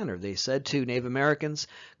welcoming manner. They said to Native Americans,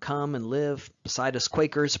 come and live beside us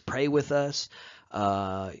Quakers, pray with us.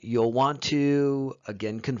 You'll want to,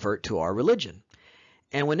 again, convert to our religion.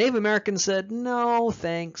 And when Native Americans said, no,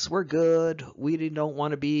 thanks, we're good, we don't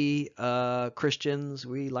want to be Christians,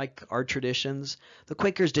 we like our traditions, the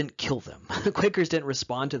Quakers didn't kill them. The Quakers didn't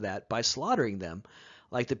respond to that by slaughtering them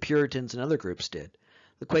like the Puritans and other groups did.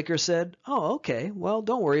 The Quakers said, oh, okay, well,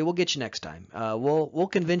 don't worry, we'll get you next time. We'll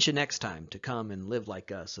convince you next time to come and live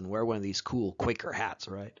like us and wear one of these cool Quaker hats,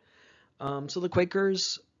 right? So the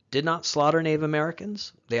Quakers did not slaughter Native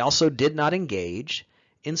Americans. They also did not engage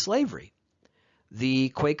in slavery. The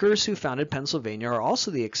Quakers who founded Pennsylvania are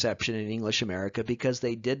also the exception in English America because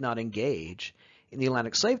they did not engage in the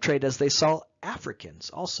Atlantic slave trade, as they saw Africans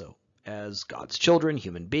also as God's children,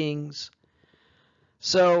 human beings.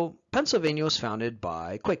 So Pennsylvania was founded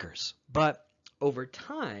by Quakers. But over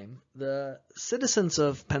time, the citizens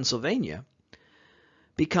of Pennsylvania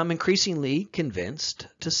become increasingly convinced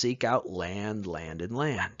to seek out land, land, and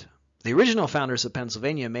land. The original founders of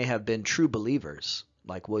Pennsylvania may have been true believers,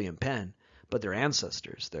 like William Penn, but their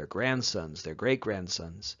ancestors, their grandsons, their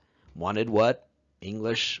great-grandsons, wanted what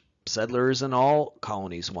English settlers in all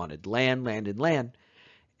colonies wanted: land, land, and land.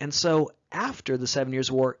 And so after the 7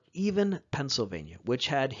 Years' War, even Pennsylvania, which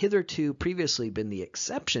had hitherto previously been the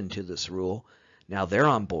exception to this rule, now they're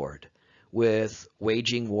on board with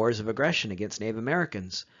waging wars of aggression against Native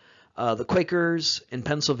Americans. The Quakers in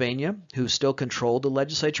Pennsylvania, who still controlled the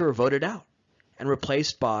legislature, were voted out and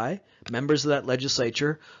replaced by members of that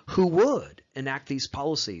legislature who would enact these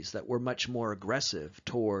policies that were much more aggressive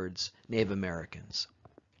towards Native Americans.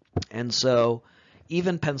 And so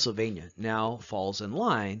even Pennsylvania now falls in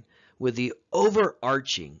line with the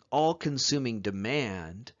overarching, all-consuming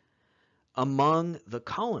demand among the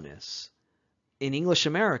colonists in English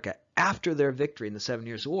America after their victory in the 7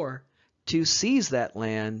 Years' War to seize that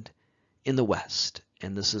land in the West.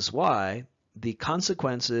 And this is why the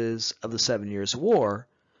consequences of the 7 Years' War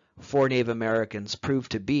for Native Americans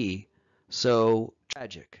proved to be so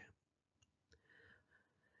tragic.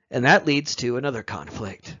 And that leads to another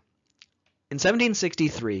conflict. In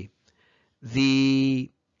 1763, the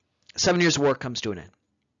 7 Years' War comes to an end,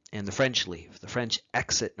 and the French leave. The French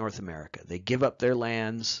exit North America. They give up their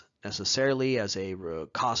lands necessarily as a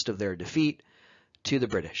cost of their defeat to the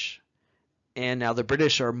British. And now the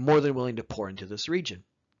British are more than willing to pour into this region.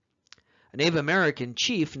 A Native American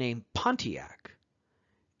chief named Pontiac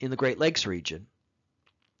in the Great Lakes region,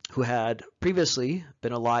 who had previously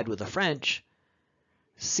been allied with the French,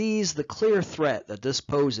 sees the clear threat that this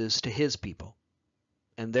poses to his people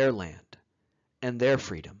and their land and their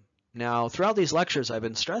freedom. Now, throughout these lectures, I've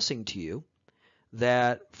been stressing to you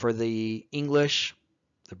that for the English,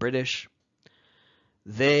 the British,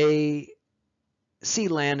 they see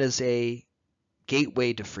land as a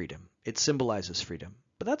gateway to freedom. It symbolizes freedom.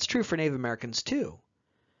 But that's true for Native Americans too,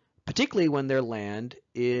 particularly when their land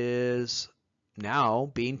is now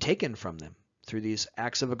being taken from them through these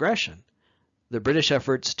acts of aggression. The British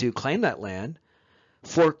efforts to claim that land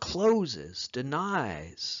forecloses,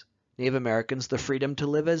 denies Native Americans the freedom to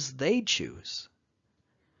live as they choose.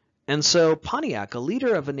 And so Pontiac, a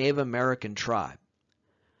leader of a Native American tribe,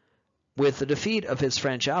 with the defeat of his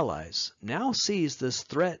French allies, now sees this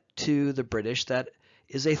threat to the British that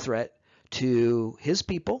is a threat to his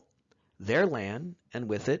people, their land, and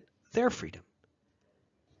with it, their freedom.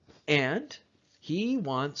 And he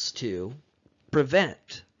wants to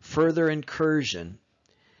prevent further incursion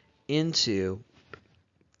into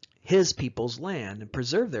his people's land and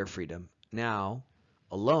preserve their freedom, now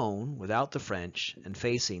alone without the French and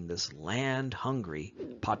facing this land-hungry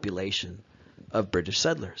population of British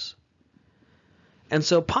settlers. And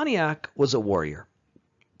so Pontiac was a warrior.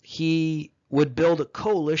 He would build a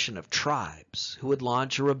coalition of tribes who would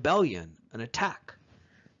launch a rebellion, an attack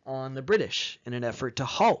on the British in an effort to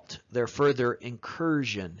halt their further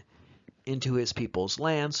incursion into his people's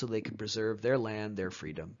land so they could preserve their land, their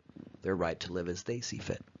freedom, their right to live as they see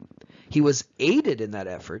fit. He was aided in that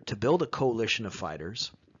effort to build a coalition of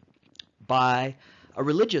fighters by a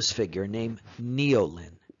religious figure named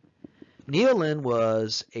Neolin. Neolin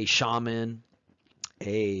was a shaman,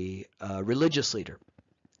 a religious leader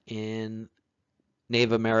in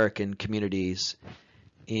Native American communities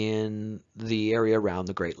in the area around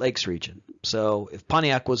the Great Lakes region. So if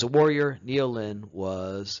Pontiac was a warrior, Neolin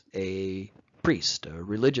was a priest, a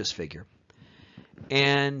religious figure.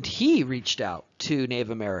 And he reached out to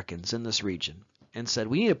Native Americans in this region and said,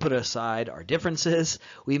 we need to put aside our differences.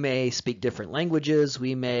 We may speak different languages.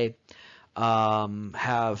 We may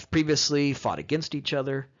have previously fought against each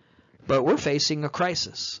other. But we're facing a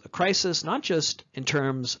crisis not just in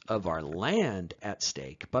terms of our land at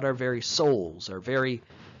stake, but our very souls, our very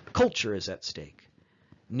culture is at stake.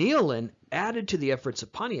 Neolin added to the efforts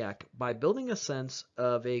of Pontiac by building a sense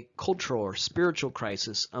of a cultural or spiritual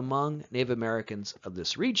crisis among Native Americans of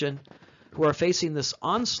this region who are facing this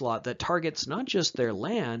onslaught that targets not just their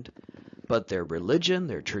land, but their religion,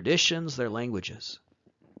 their traditions, their languages.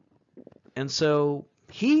 And so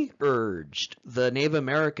he urged the Native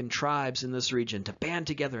American tribes in this region to band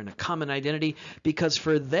together in a common identity because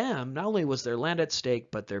for them, not only was their land at stake,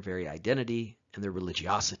 but their very identity and their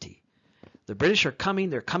religiosity. The British are coming,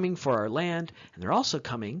 they're coming for our land, and they're also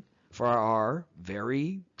coming for our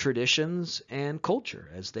very traditions and culture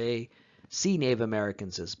as they see Native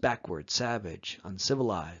Americans as backward, savage,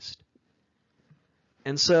 uncivilized.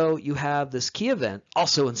 And so you have this key event,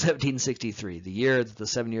 also in 1763, the year that the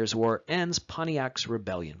 7 Years' War ends, Pontiac's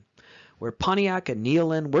Rebellion, where Pontiac and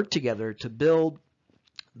Neolin worked together to build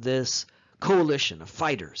this coalition of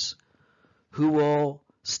fighters who will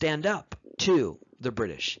stand up to the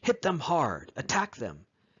British, hit them hard, attack them,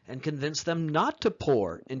 and convince them not to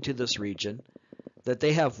pour into this region that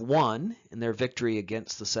they have won in their victory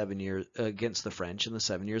against the French in the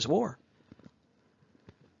 7 Years' War.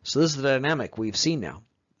 So this is the dynamic we've seen now.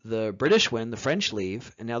 The British win, the French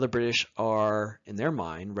leave, and now the British are, in their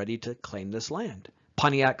mind, ready to claim this land.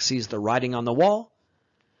 Pontiac sees the writing on the wall,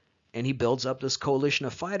 and he builds up this coalition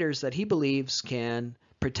of fighters that he believes can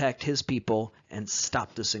protect his people and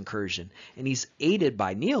stop this incursion. And he's aided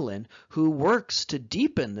by Neolin, who works to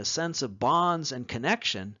deepen the sense of bonds and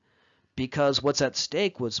connection because what's at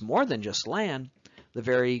stake was more than just land, the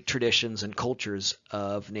very traditions and cultures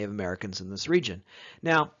of Native Americans in this region.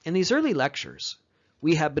 Now, in these early lectures,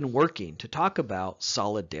 we have been working to talk about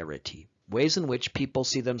solidarity, ways in which people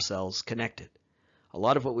see themselves connected. A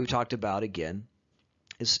lot of what we've talked about, again,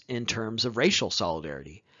 is in terms of racial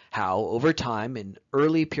solidarity, how over time in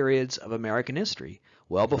early periods of American history,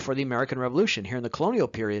 well before the American Revolution, here in the colonial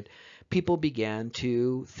period, people began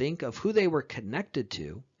to think of who they were connected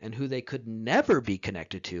to and who they could never be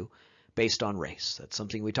connected to based on race. That's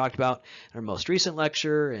something we talked about in our most recent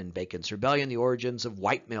lecture in Bacon's Rebellion, the origins of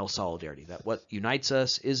white male solidarity, that what unites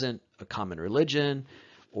us isn't a common religion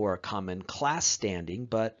or a common class standing,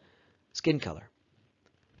 but skin color.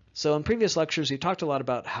 So in previous lectures, we talked a lot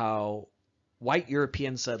about how white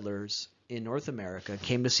European settlers in North America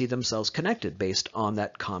came to see themselves connected based on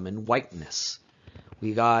that common whiteness.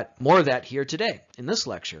 We got more of that here today in this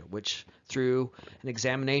lecture, which through an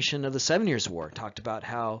examination of the 7 Years' War talked about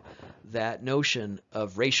how that notion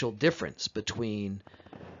of racial difference between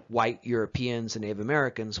white Europeans and Native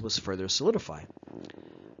Americans was further solidified.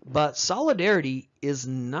 But solidarity is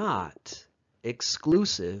not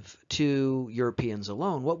exclusive to Europeans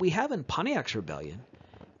alone. What we have in Pontiac's Rebellion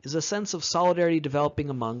is a sense of solidarity developing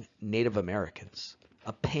among Native Americans,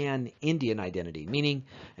 a pan-Indian identity, meaning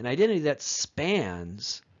an identity that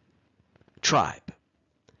spans tribe.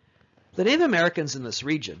 The Native Americans in this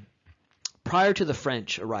region, prior to the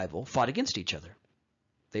French arrival, fought against each other.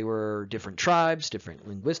 They were different tribes, different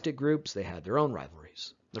linguistic groups. They had their own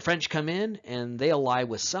rivalries. The French come in and they ally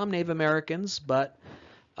with some Native Americans, but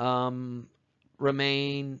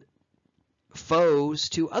remain foes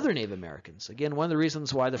to other Native Americans. Again, one of the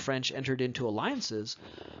reasons why the French entered into alliances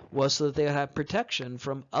was so that they would have protection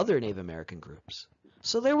from other Native American groups.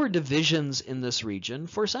 So there were divisions in this region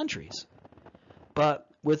for centuries. But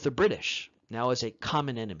with the British now as a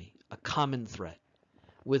common enemy, a common threat,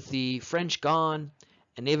 with the French gone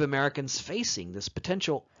and Native Americans facing this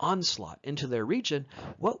potential onslaught into their region,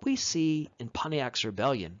 what we see in Pontiac's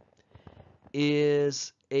Rebellion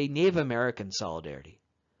is a Native American solidarity,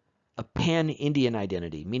 a pan-Indian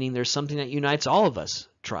identity, meaning there's something that unites all of us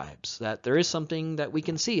tribes, that there is something that we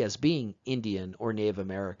can see as being Indian or Native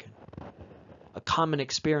American, a common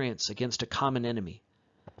experience against a common enemy,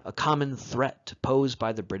 a common threat posed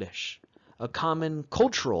by the British, a common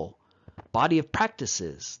cultural body of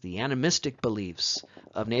practices, the animistic beliefs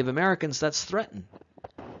of Native Americans that's threatened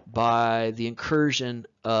by the incursion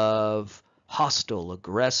of hostile,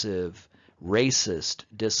 aggressive, racist,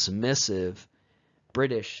 dismissive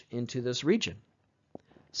British into this region.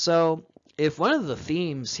 So if one of the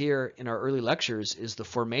themes here in our early lectures is the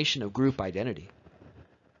formation of group identity,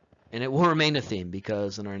 and it will remain a theme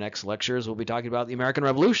because in our next lectures we'll be talking about the American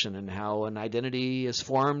Revolution and how an identity is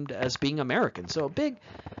formed as being American. So a big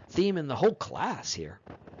theme in the whole class here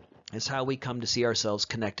is how we come to see ourselves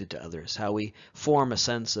connected to others, how we form a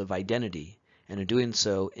sense of identity, and in doing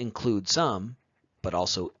so include some, but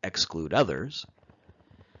also exclude others.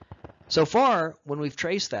 So far, when we've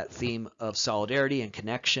traced that theme of solidarity and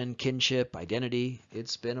connection, kinship, identity,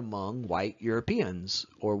 it's been among white Europeans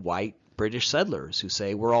or white British settlers who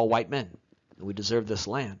say we're all white men and we deserve this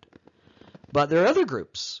land. But there are other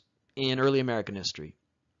groups in early American history,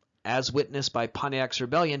 as witnessed by Pontiac's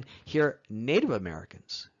rebellion, here Native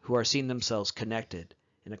Americans who are seeing themselves connected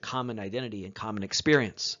in a common identity and common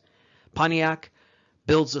experience. Pontiac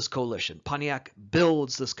builds this coalition. Pontiac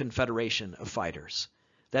builds this confederation of fighters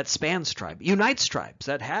that spans tribes, unites tribes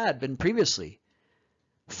that had been previously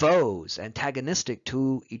foes, antagonistic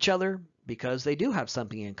to each other, because they do have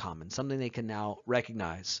something in common, something they can now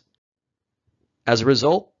recognize. As a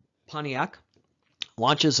result, Pontiac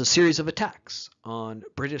launches a series of attacks on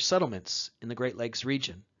British settlements in the Great Lakes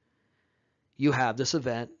region. You have this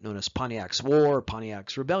event known as Pontiac's War, or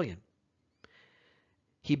Pontiac's Rebellion.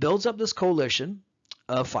 He builds up this coalition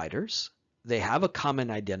of fighters. They have a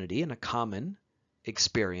common identity and a common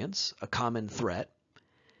experience, a common threat.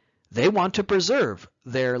 They want to preserve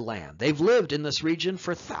their land. They've lived in this region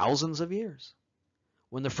for thousands of years.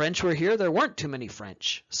 When the French were here, there weren't too many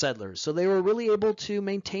French settlers, so they were really able to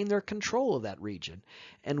maintain their control of that region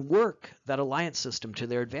and work that alliance system to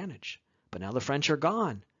their advantage. But now the French are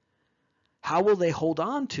gone. How will they hold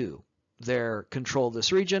on to their control of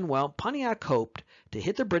this region? Well, Pontiac hoped to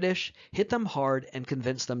hit the British, hit them hard, and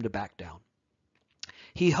convince them to back down.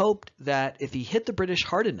 He hoped that if he hit the British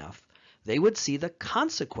hard enough, they would see the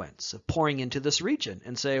consequence of pouring into this region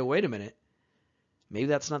and say, wait a minute, maybe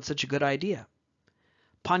that's not such a good idea.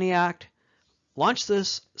 Pontiac launched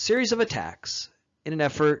this series of attacks in an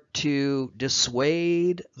effort to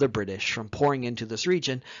dissuade the British from pouring into this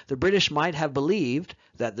region. The British might have believed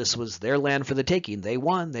that this was their land for the taking. They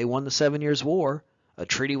won the 7 Years' War. A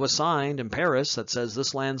treaty was signed in Paris that says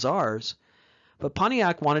this land's ours. But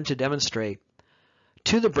Pontiac wanted to demonstrate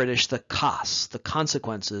to the British the costs, the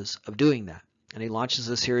consequences of doing that. And he launches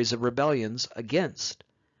a series of rebellions against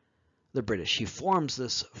the British. He forms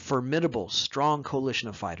this formidable, strong coalition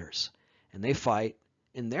of fighters. And they fight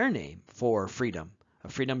in their name for freedom, a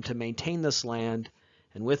freedom to maintain this land,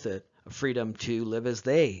 and with it, a freedom to live as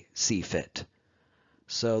they see fit.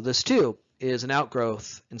 So this too is an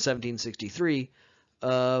outgrowth in 1763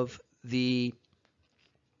 of the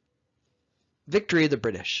victory of the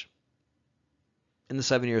British in the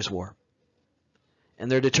 7 Years' War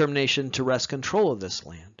and their determination to wrest control of this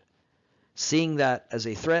land. Seeing that as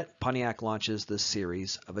a threat, Pontiac launches this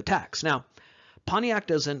series of attacks. Now, Pontiac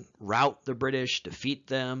doesn't rout the British, defeat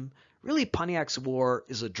them. Really, Pontiac's war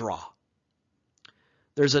is a draw.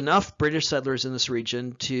 There's enough British settlers in this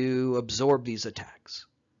region to absorb these attacks.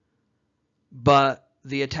 But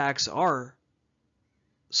the attacks are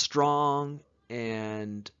strong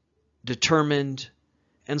and determined,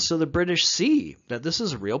 and so the British see that this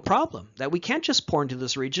is a real problem, that we can't just pour into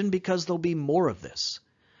this region because there'll be more of this.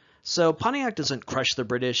 So Pontiac doesn't crush the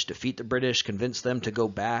British, defeat the British, convince them to go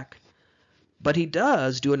back, but he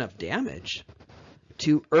does do enough damage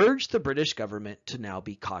to urge the British government to now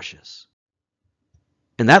be cautious.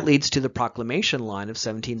 And that leads to the proclamation line of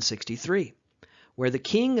 1763, where the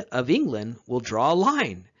King of England will draw a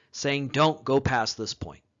line saying, don't go past this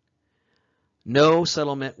point. No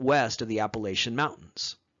settlement west of the Appalachian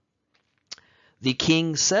Mountains. The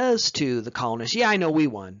king says to the colonists, yeah, I know we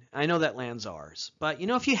won. I know that land's ours. But,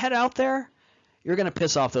 if you head out there, you're going to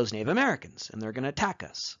piss off those Native Americans, and they're going to attack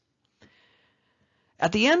us.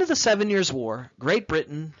 At the end of the 7 Years' War, Great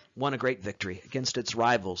Britain won a great victory against its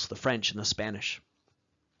rivals, the French and the Spanish.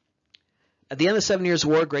 At the end of the 7 Years'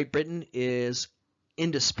 War, Great Britain is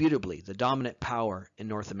indisputably the dominant power in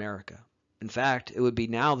North America. In fact, it would be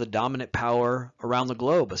now the dominant power around the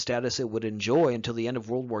globe, a status it would enjoy until the end of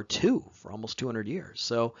World War II for almost 200 years.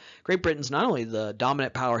 So Great Britain's not only the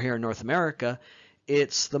dominant power here in North America,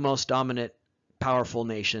 it's the most dominant, powerful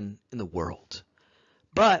nation in the world.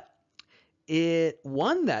 But it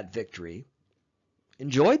won that victory,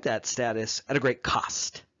 enjoyed that status at a great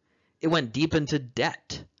cost. It went deep into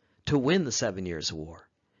debt to win the 7 Years' War.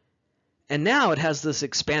 And now it has this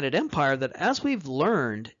expanded empire that, as we've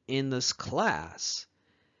learned in this class,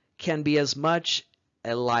 can be as much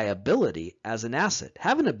a liability as an asset.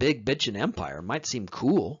 Having a big bitchin' empire might seem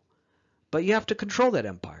cool, but you have to control that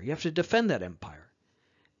empire. You have to defend that empire.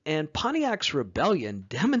 And Pontiac's rebellion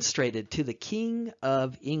demonstrated to the King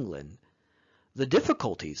of England the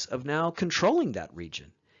difficulties of now controlling that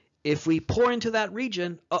region. If we pour into that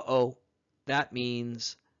region, that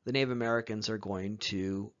means the Native Americans are going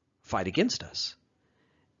to fight against us.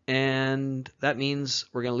 And that means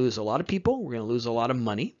we're going to lose a lot of people. We're going to lose a lot of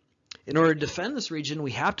money. In order to defend this region,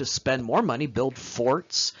 we have to spend more money, build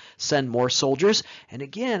forts, send more soldiers. And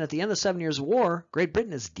again, at the end of the 7 Years' War, Great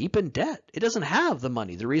Britain is deep in debt. It doesn't have the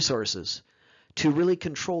money, the resources to really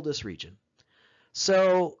control this region.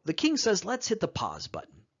 So the king says, let's hit the pause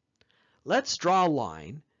button. Let's draw a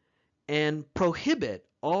line and prohibit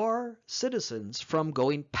our citizens from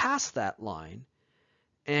going past that line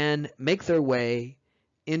and make their way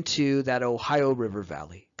into that Ohio River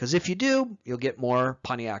Valley. Because if you do, you'll get more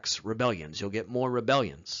Pontiac's rebellions. You'll get more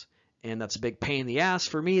rebellions. And that's a big pain in the ass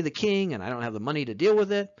for me, the king, and I don't have the money to deal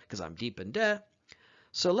with it because I'm deep in debt.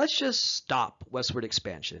 So let's just stop westward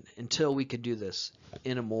expansion until we can do this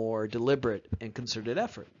in a more deliberate and concerted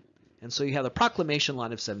effort. And so you have the Proclamation Line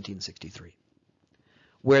of 1763,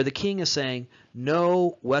 where the king is saying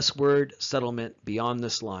no westward settlement beyond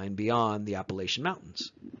this line, beyond the Appalachian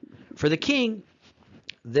Mountains. For the king,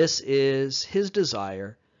 this is his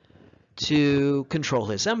desire to control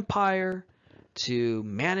his empire, to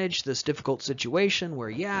manage this difficult situation where,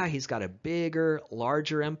 yeah, he's got a bigger,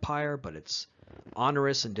 larger empire, but it's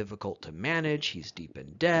onerous and difficult to manage. He's deep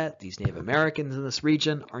in debt. These Native Americans in this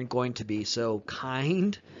region aren't going to be so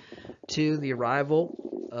kind to the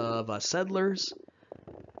arrival of settlers.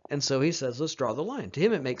 And so he says, let's draw the line. To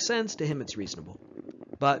him, it makes sense. To him, it's reasonable.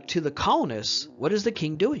 But to the colonists, what is the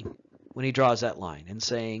king doing when he draws that line and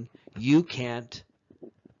saying, you can't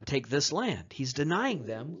take this land? He's denying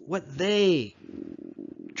them what they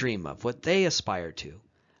dream of, what they aspire to.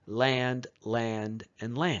 Land, land,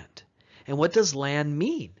 and land. And what does land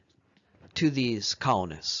mean to these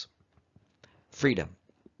colonists? Freedom.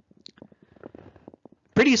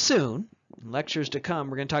 Pretty soon, in lectures to come,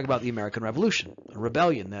 we're going to talk about the American Revolution, a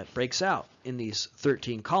rebellion that breaks out in these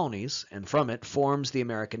 13 colonies, and from it forms the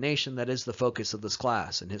American nation that is the focus of this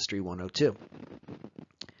class in History 102.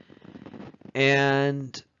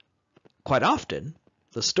 And quite often,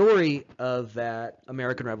 the story of that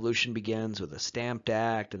American Revolution begins with a Stamp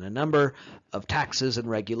Act and a number of taxes and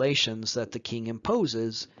regulations that the king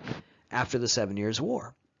imposes after the 7 Years'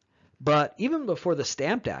 War. But even before the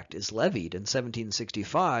Stamp Act is levied in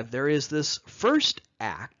 1765, there is this first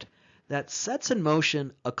act that sets in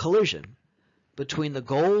motion a collision between the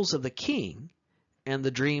goals of the king and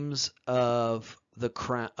the dreams of the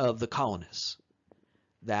colonists.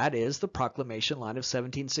 That is the Proclamation Line of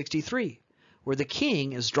 1763, where the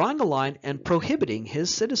king is drawing a line and prohibiting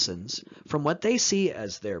his citizens from what they see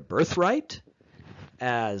as their birthright,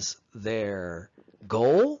 as their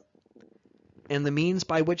goal, and the means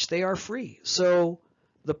by which they are free. So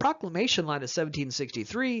the Proclamation Line of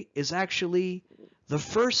 1763 is actually the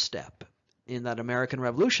first step in that American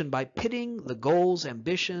Revolution by pitting the goals,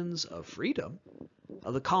 ambitions of freedom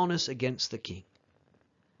of the colonists against the king.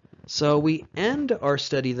 So we end our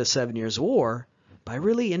study of the 7 Years' War by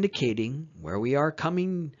really indicating where we are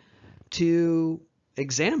coming to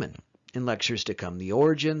examine in lectures to come, the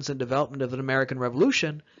origins and development of an American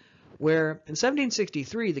Revolution, where in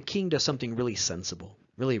 1763 the king does something really sensible,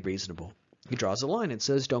 really reasonable. He draws a line and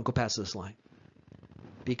says, don't go past this line.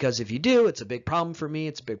 Because if you do, it's a big problem for me,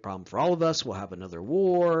 it's a big problem for all of us, we'll have another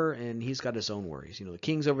war, and he's got his own worries. You know, the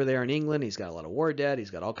king's over there in England, he's got a lot of war debt,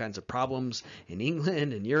 he's got all kinds of problems in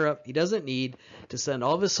England and Europe. He doesn't need to send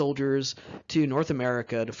all of his soldiers to North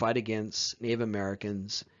America to fight against Native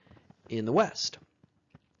Americans in the West.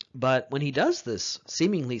 But when he does this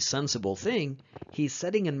seemingly sensible thing, he's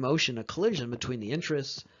setting in motion a collision between the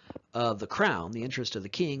interests of the crown, the interest of the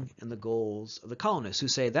king, and the goals of the colonists who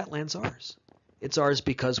say that land's ours. It's ours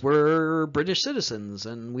because we're British citizens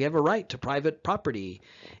and we have a right to private property.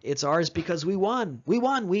 It's ours because we won. We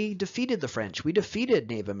won. We defeated the French. We defeated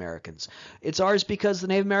Native Americans. It's ours because the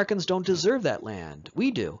Native Americans don't deserve that land. We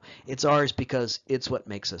do. It's ours because it's what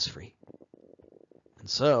makes us free. And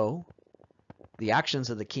so the actions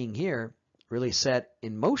of the king here really set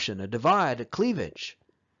in motion a divide, a cleavage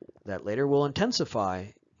that later will intensify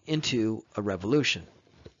into a revolution.